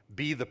to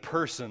be the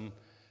person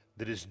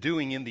that is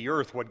doing in the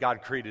earth what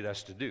God created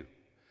us to do.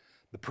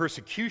 The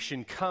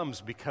persecution comes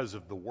because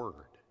of the Word.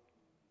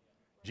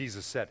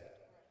 Jesus said it.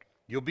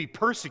 You'll be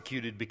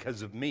persecuted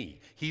because of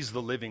me. He's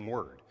the living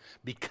Word.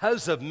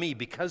 Because of me,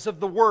 because of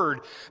the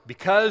Word,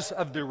 because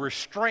of the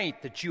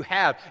restraint that you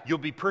have, you'll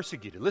be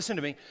persecuted. Listen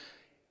to me.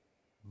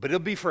 But it'll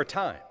be for a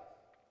time.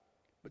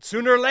 But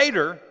sooner or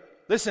later,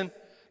 listen,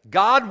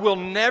 God will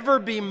never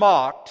be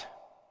mocked.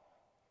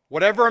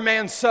 Whatever a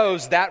man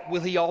sows, that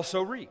will he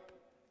also reap.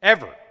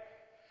 Ever.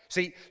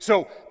 See,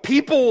 so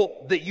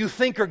people that you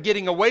think are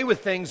getting away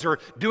with things or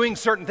doing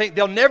certain things,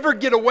 they'll never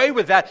get away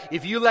with that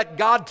if you let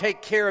God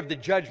take care of the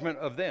judgment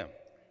of them.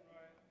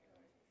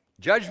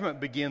 Judgment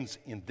begins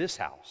in this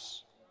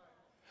house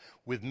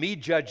with me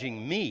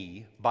judging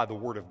me by the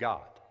Word of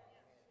God.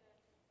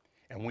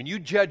 And when you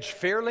judge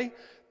fairly,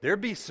 there'll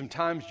be some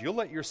times you'll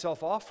let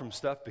yourself off from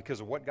stuff because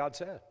of what God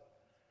said.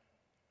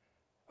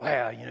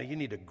 Well, you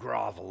need to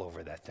grovel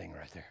over that thing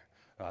right there.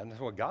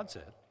 That's what God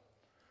said.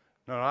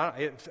 No,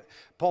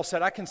 Paul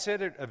said, I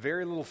consider it a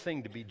very little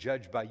thing to be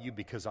judged by you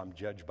because I'm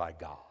judged by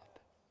God.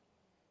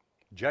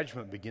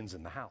 Judgment begins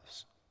in the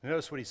house.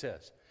 Notice what he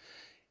says.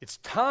 It's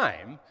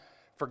time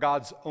for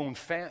God's own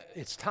family.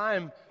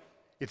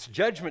 It's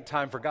judgment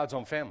time for God's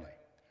own family.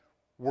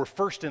 We're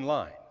first in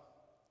line.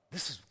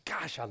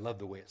 Gosh, I love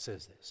the way it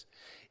says this.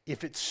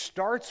 If it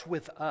starts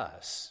with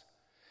us,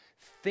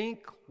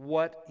 think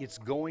what it's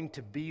going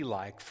to be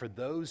like for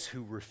those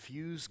who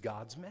refuse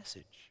God's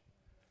message.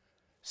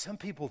 Some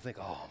people think,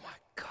 oh my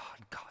God,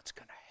 God's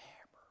going to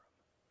hammer them.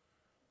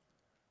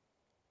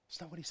 It's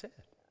not what he said.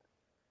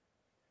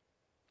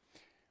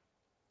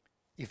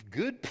 If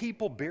good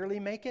people barely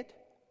make it,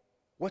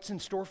 what's in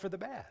store for the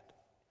bad?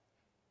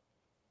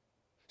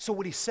 So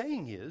what he's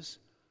saying is,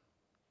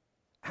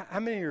 how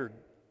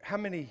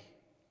many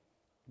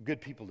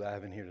good people do I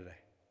have in here today?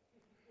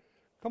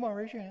 Come on,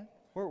 raise your hand.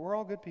 We're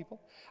all good people.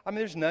 I mean,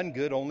 there's none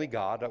good, only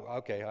God.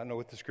 Okay, I know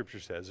what the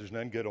Scripture says. There's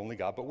none good, only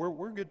God. But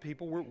we're good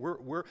people.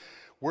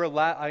 We're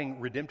allowing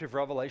redemptive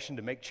revelation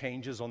to make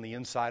changes on the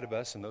inside of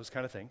us and those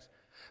kind of things.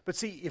 But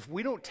see, if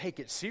we don't take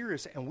it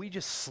serious and we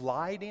just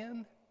slide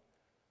in,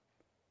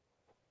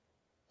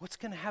 what's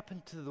going to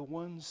happen to the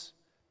ones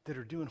that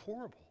are doing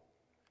horrible?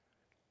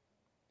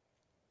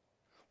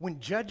 When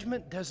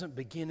judgment doesn't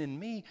begin in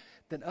me,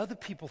 then other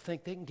people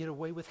think they can get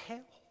away with hell.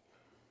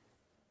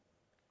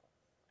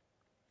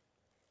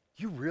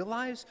 You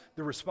realize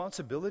the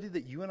responsibility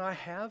that you and I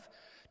have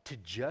to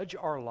judge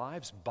our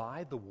lives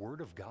by the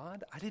Word of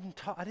God? I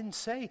didn't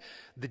say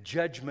the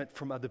judgment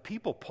from other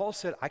people. Paul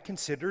said, I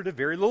consider it a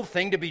very little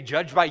thing to be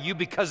judged by you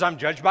because I'm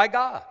judged by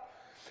God.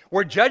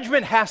 Where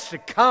judgment has to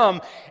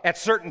come at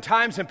certain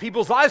times in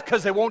people's lives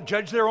because they won't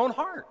judge their own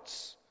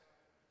hearts.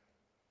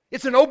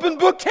 It's an open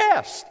book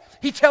test.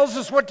 He tells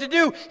us what to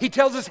do. He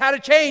tells us how to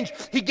change.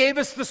 He gave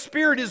us the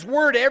Spirit, His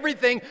Word,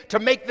 everything to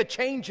make the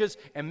changes.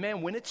 And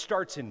man, when it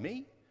starts in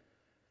me,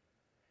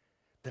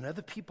 then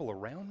other people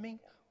around me,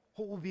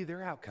 what will be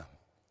their outcome?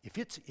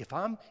 If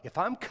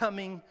I'm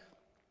coming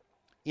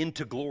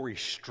into glory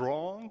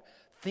strong,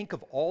 think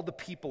of all the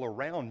people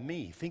around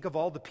me. Think of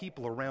all the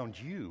people around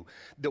you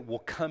that will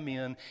come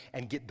in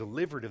and get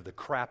delivered of the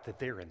crap that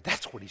they're in.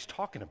 That's what he's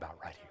talking about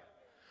right here.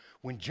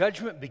 When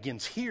judgment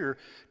begins here,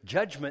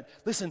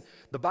 listen,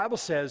 the Bible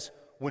says,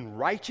 when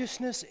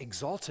righteousness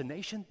exalts a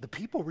nation, the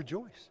people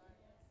rejoice.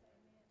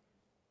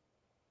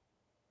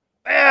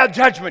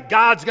 Judgment.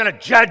 God's going to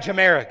judge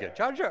America.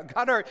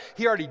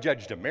 He already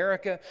judged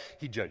America.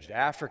 He judged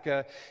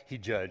Africa. He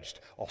judged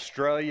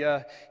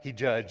Australia. He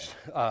judged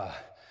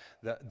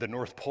the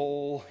North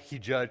Pole. He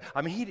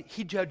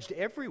judged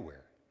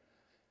everywhere.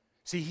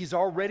 See, he's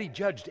already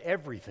judged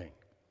everything.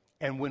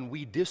 And when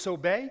we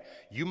disobey,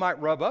 you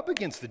might rub up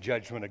against the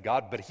judgment of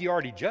God, but he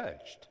already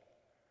judged.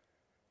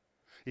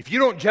 If you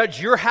don't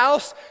judge your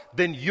house,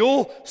 then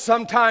you'll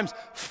sometimes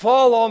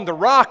fall on the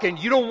rock, and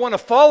you don't want to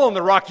fall on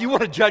the rock, you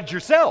want to judge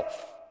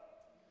yourself.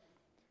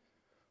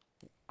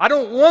 I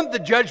don't want the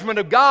judgment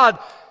of God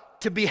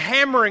to be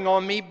hammering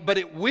on me, but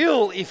it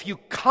will if you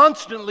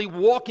constantly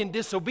walk in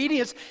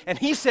disobedience. And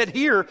he said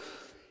here,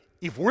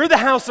 if we're the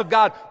house of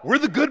God, we're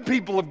the good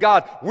people of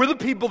God, we're the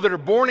people that are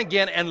born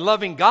again and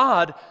loving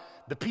God,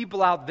 the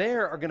people out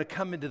there are going to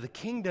come into the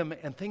kingdom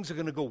and things are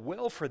going to go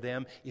well for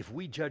them if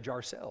we judge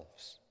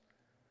ourselves.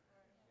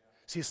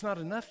 See, it's not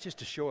enough just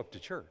to show up to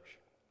church.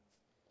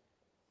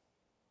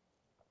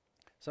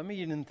 Some of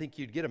you didn't think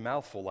you'd get a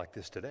mouthful like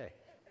this today.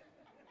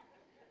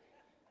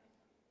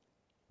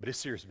 But it's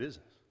serious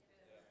business.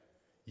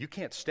 You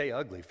can't stay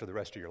ugly for the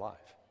rest of your life.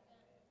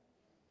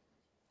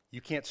 You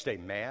can't stay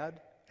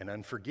mad and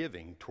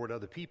unforgiving toward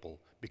other people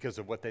because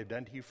of what they've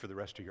done to you for the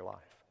rest of your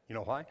life. You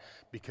know why?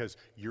 Because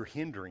you're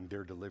hindering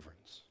their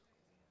deliverance.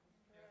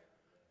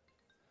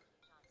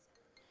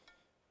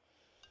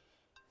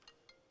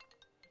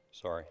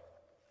 Sorry.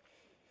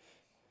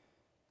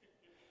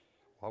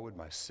 Why would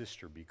my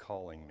sister be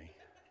calling me?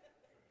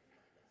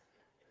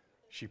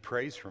 She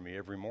prays for me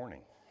every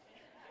morning.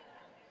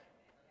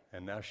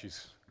 And now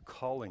she's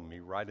calling me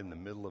right in the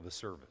middle of a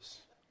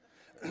service.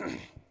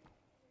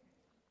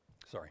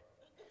 Sorry.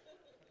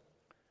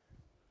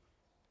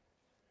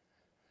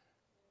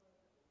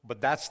 But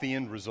that's the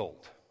end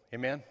result.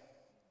 Amen?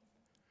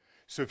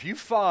 So if you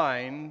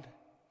find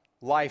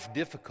life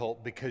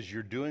difficult because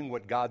you're doing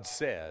what God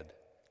said,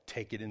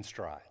 take it in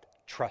stride.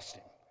 Trust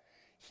him.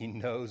 He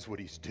knows what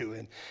he's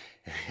doing,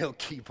 and he'll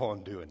keep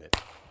on doing it.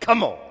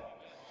 Come on.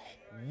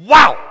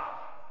 Wow!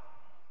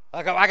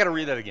 I got to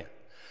read that again.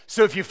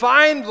 So if you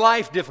find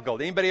life difficult,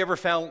 anybody ever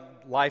found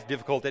life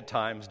difficult at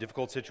times,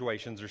 difficult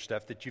situations or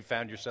stuff that you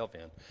found yourself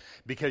in,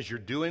 because you're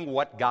doing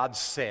what God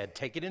said,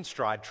 take it in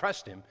stride,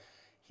 trust him.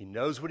 He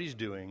knows what he's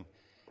doing,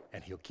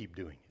 and he'll keep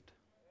doing it.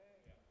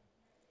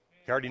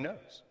 He already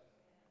knows.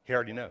 He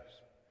already knows.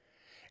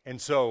 And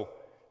so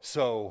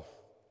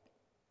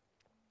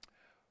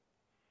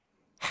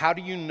how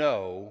do you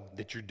know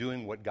that you're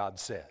doing what God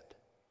said?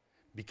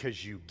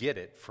 Because you get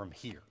it from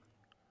here.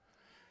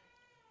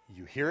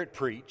 You hear it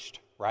preached,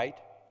 right?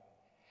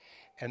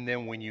 And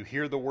then when you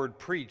hear the word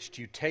preached,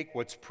 you take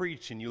what's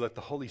preached and you let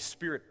the Holy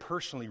Spirit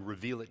personally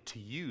reveal it to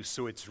you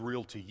so it's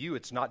real to you.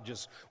 It's not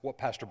just what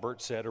Pastor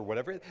Bert said or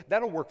whatever.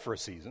 That'll work for a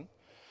season.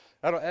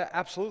 That'll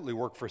absolutely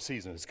work for a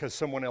season. It's because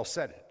someone else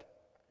said it.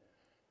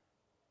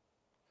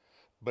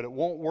 But it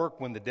won't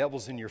work when the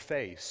devil's in your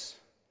face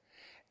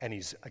and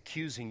he's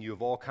accusing you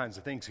of all kinds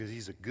of things, because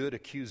he's a good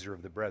accuser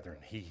of the brethren.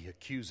 He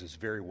accuses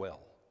very well.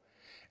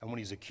 And when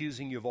he's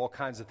accusing you of all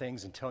kinds of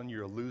things and telling you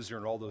you're a loser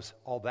and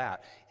all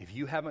that, if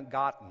you haven't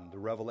gotten the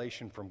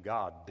revelation from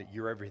God that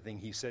you're everything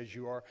he says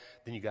you are,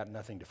 then you got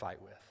nothing to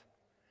fight with.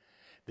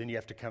 Then you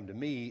have to come to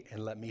me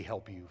and let me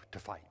help you to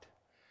fight.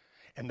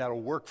 And that'll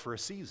work for a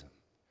season.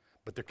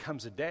 But there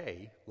comes a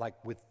day,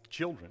 like with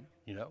children,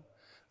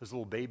 there's a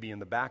little baby in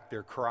the back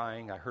there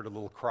crying. I heard a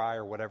little cry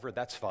or whatever.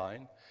 That's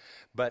fine.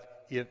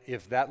 But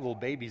if that little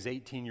baby's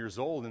 18 years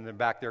old and they're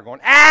back there going,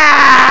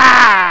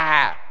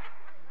 ah!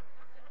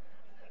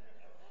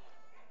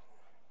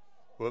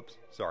 Whoops,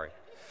 sorry.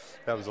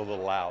 That was a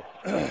little loud.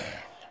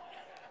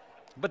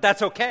 But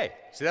that's okay.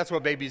 See, that's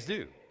what babies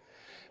do.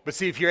 But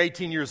see, if you're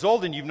 18 years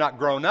old and you've not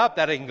grown up,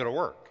 that ain't going to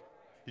work.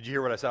 Did you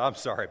hear what I said? I'm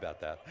sorry about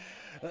that.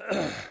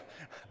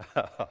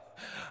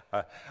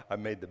 I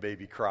made the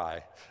baby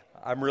cry.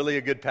 I'm really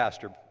a good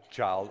pastor,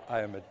 child. I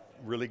am a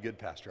really good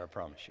pastor, I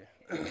promise you.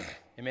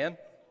 Amen?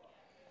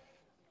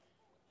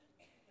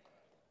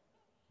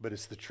 But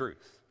it's the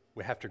truth.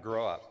 We have to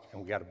grow up,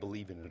 and we got to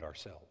believe in it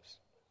ourselves.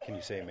 Can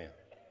you say amen?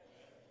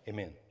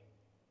 Amen.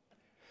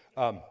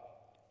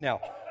 Now,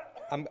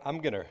 I'm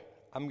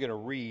gonna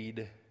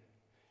read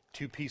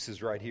two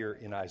pieces right here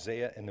in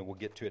Isaiah, and then we'll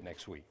get to it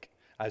next week.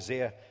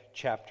 Isaiah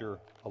chapter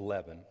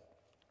 11.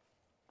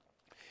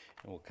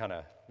 And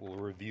we'll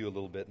review a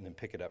little bit and then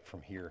pick it up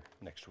from here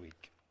next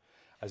week.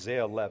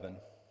 Isaiah 11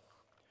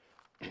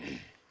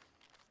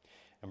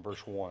 and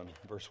verse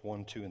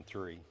 1, 2, and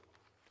 3.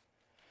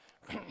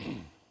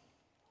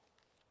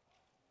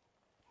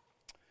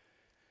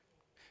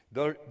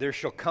 There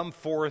shall come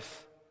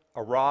forth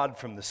a rod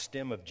from the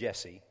stem of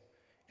Jesse,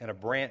 and a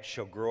branch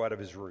shall grow out of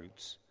his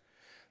roots.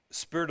 The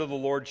Spirit of the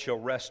Lord shall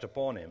rest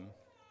upon him,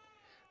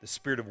 the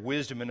Spirit of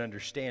wisdom and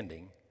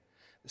understanding,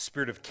 the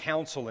Spirit of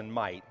counsel and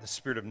might, the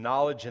Spirit of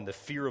knowledge and the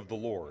fear of the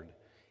Lord.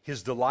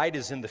 His delight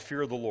is in the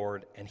fear of the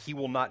Lord, and he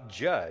will not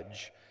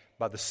judge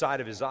by the sight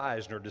of his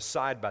eyes, nor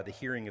decide by the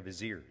hearing of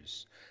his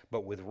ears.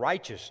 But with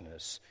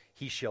righteousness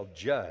he shall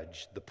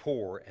judge the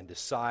poor and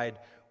decide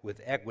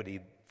with equity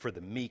for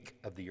the meek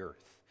of the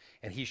earth.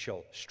 And he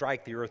shall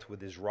strike the earth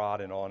with his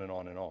rod, and on and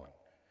on and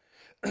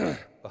on.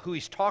 Who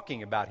he's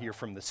talking about here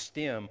from the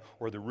stem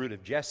or the root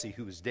of Jesse,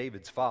 who was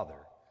David's father,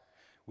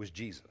 was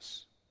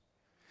Jesus.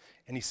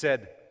 And he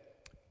said,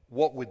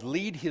 what would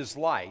lead his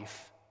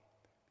life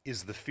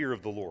is the fear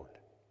of the Lord.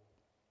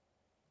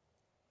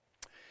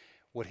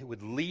 What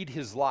would lead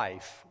his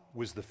life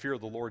was the fear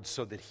of the Lord,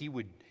 so that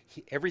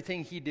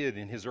everything he did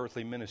in his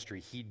earthly ministry,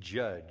 he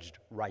judged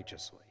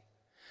righteously.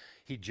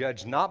 He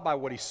judged not by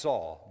what he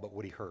saw, but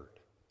what he heard.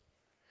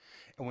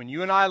 And when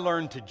you and I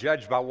learn to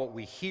judge by what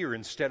we hear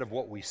instead of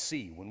what we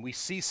see, when we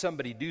see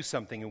somebody do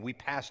something and we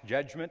pass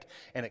judgment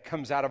and it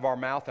comes out of our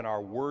mouth and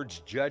our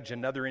words judge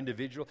another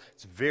individual,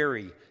 it's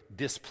very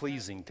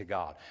displeasing to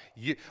God.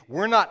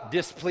 We're not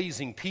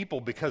displeasing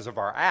people because of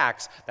our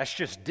acts. That's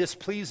just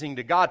displeasing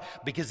to God,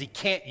 because he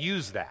can't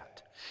use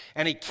that.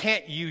 And he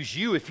can't use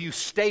you if you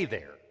stay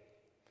there.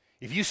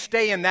 If you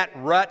stay in that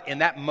rut, in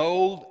that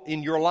mold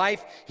in your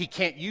life, he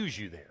can't use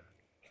you there.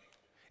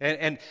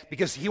 And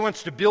because he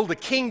wants to build a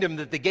kingdom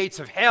that the gates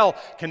of hell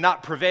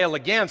cannot prevail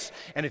against.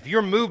 And if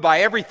you're moved by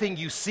everything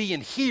you see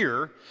and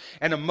hear,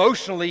 and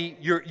emotionally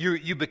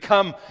you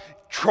become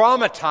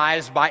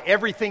traumatized by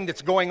everything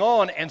that's going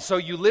on, and so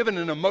you live in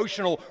an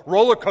emotional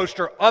roller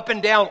coaster up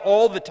and down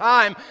all the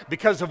time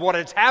because of what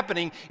is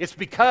happening, it's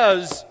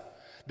because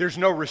there's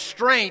no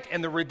restraint,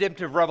 and the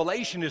redemptive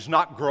revelation is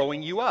not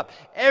growing you up.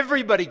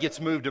 Everybody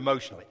gets moved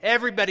emotionally.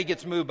 Everybody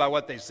gets moved by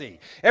what they see.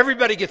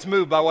 Everybody gets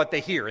moved by what they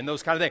hear and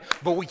those kind of things.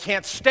 But we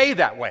can't stay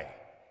that way.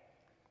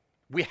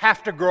 We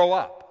have to grow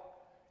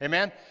up.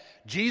 Amen?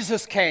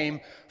 Jesus came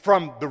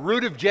from the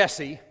root of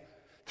Jesse,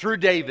 through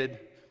David,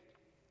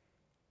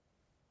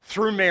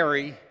 through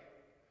Mary.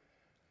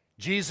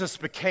 Jesus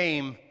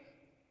became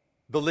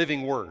the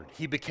living Word.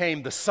 He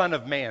became the Son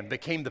of Man,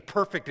 became the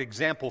perfect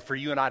example for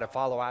you and I to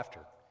follow after.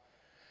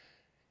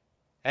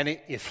 And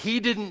if he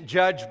didn't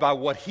judge by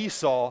what he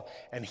saw,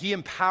 and he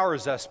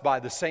empowers us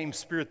by the same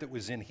Spirit that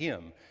was in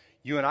him,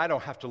 you and I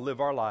don't have to live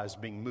our lives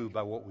being moved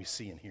by what we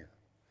see and hear.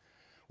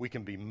 We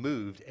can be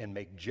moved and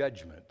make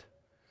judgment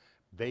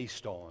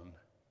based on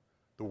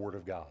the Word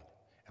of God.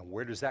 And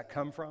where does that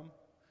come from?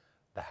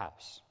 The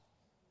house.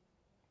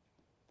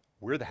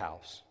 We're the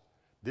house.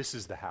 This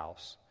is the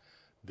house.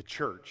 The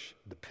church,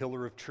 the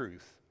pillar of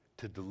truth,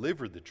 to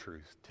deliver the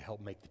truth, to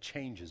help make the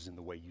changes in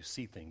the way you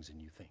see things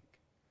and you think.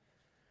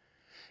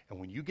 And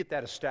when you get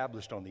that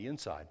established on the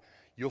inside,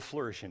 you'll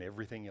flourish in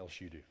everything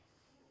else you do.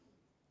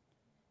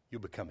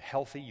 You'll become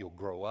healthy, you'll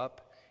grow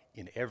up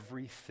in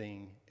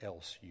everything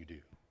else you do.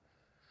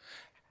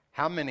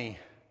 How many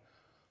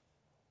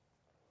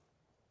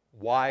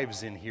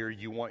wives in here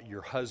you want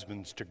your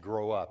husbands to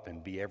grow up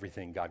and be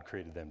everything God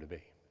created them to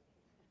be?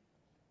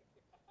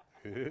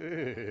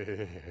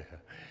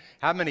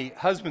 How many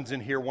husbands in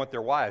here want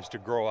their wives to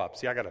grow up?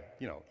 See, I got to,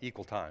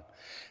 equal time.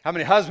 How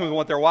many husbands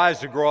want their wives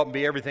to grow up and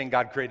be everything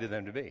God created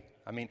them to be?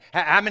 I mean,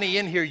 how many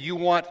in here you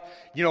want,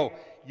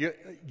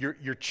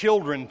 your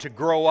children to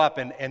grow up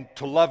and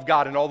to love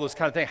God and all those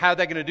kind of things? How are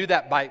they going to do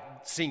that? By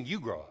seeing you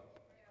grow up.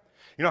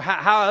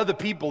 How other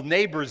people,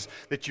 neighbors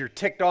that you're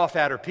ticked off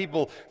at, or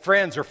people,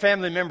 friends or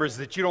family members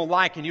that you don't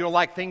like, and you don't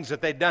like things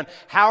that they've done,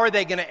 how are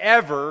they going to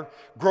ever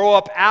grow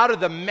up out of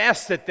the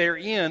mess that they're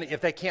in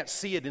if they can't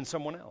see it in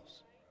someone else?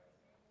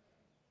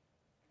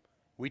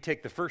 We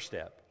take the first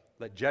step.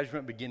 Let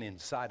judgment begin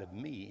inside of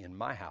me, in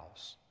my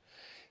house.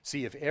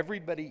 See, if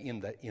everybody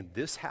in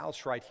this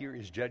house right here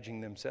is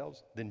judging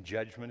themselves, then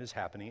judgment is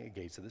happening at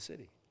gates of the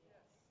city.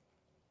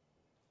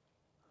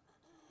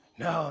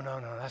 No,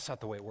 that's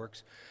not the way it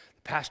works.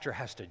 The pastor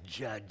has to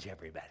judge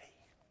everybody.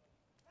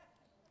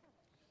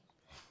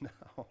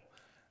 No,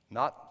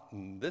 not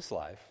in this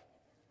life.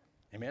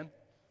 Amen?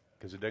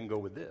 Because it doesn't go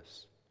with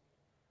this.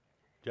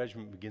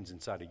 Judgment begins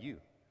inside of you.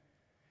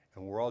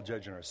 And when we're all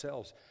judging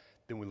ourselves,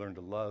 then we learn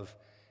to love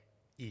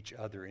each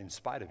other in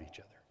spite of each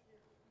other.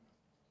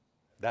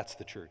 That's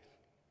the truth.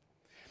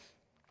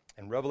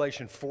 In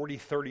Revelation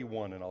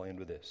 40:31, and I'll end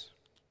with this.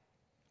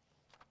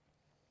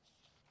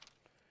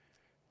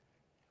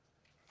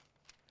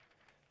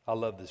 I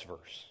love this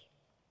verse.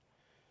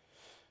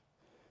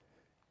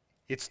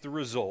 It's the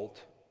result,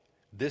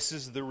 this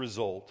is the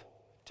result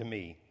to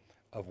me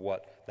of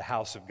what the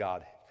house of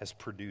God has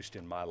produced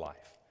in my life.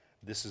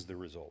 This is the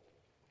result.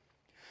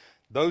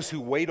 Those who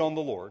wait on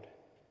the Lord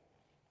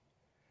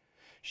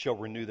shall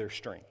renew their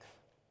strength.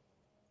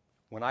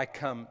 When I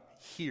come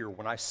here,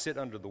 when I sit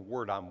under the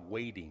Word, I'm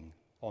waiting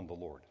on the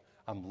Lord.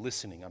 I'm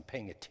listening. I'm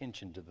paying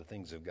attention to the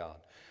things of God.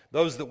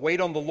 Those that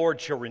wait on the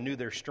Lord shall renew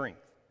their strength.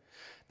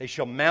 They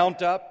shall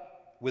mount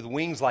up with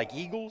wings like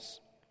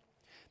eagles.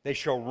 They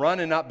shall run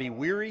and not be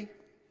weary.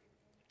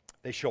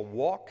 They shall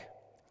walk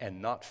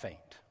and not faint.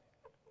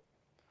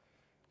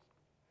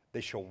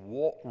 They shall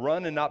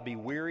run and not be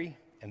weary,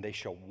 and they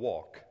shall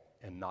walk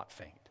and not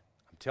faint.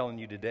 I'm telling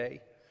you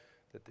today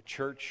that the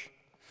church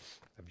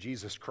of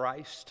Jesus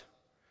Christ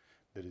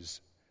that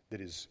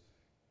is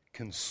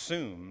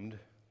consumed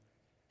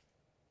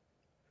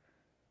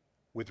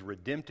with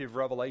redemptive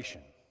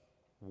revelation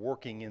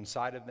working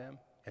inside of them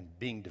and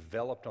being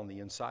developed on the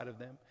inside of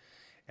them,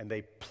 and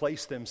they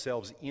place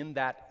themselves in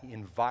that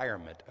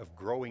environment of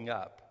growing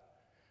up,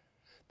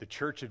 the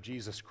Church of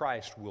Jesus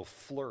Christ will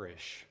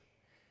flourish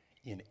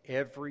in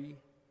every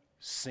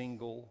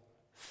single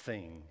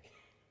thing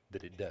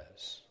that it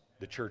does.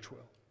 The church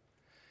will.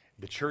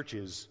 The church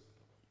is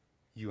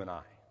you and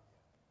I.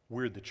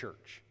 We're the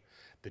church.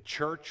 The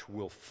church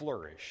will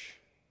flourish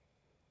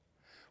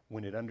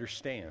when it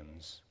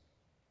understands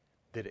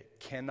that it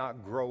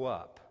cannot grow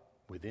up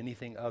with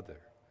anything other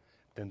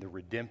than the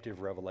redemptive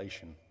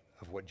revelation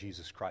of what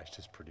Jesus Christ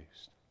has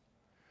produced.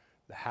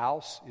 The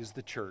house is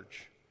the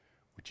church,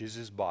 which is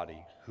his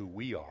body, who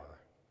we are.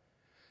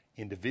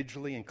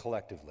 Individually and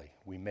collectively,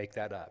 we make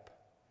that up.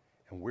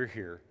 And we're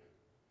here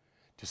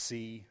to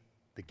see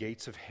the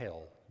gates of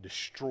hell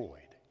destroyed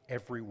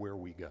everywhere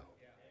we go.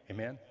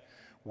 Amen?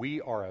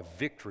 We are a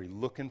victory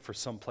looking for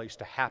some place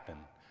to happen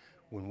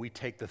when we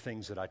take the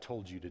things that I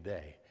told you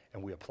today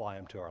and we apply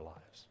them to our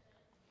lives.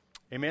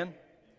 Amen?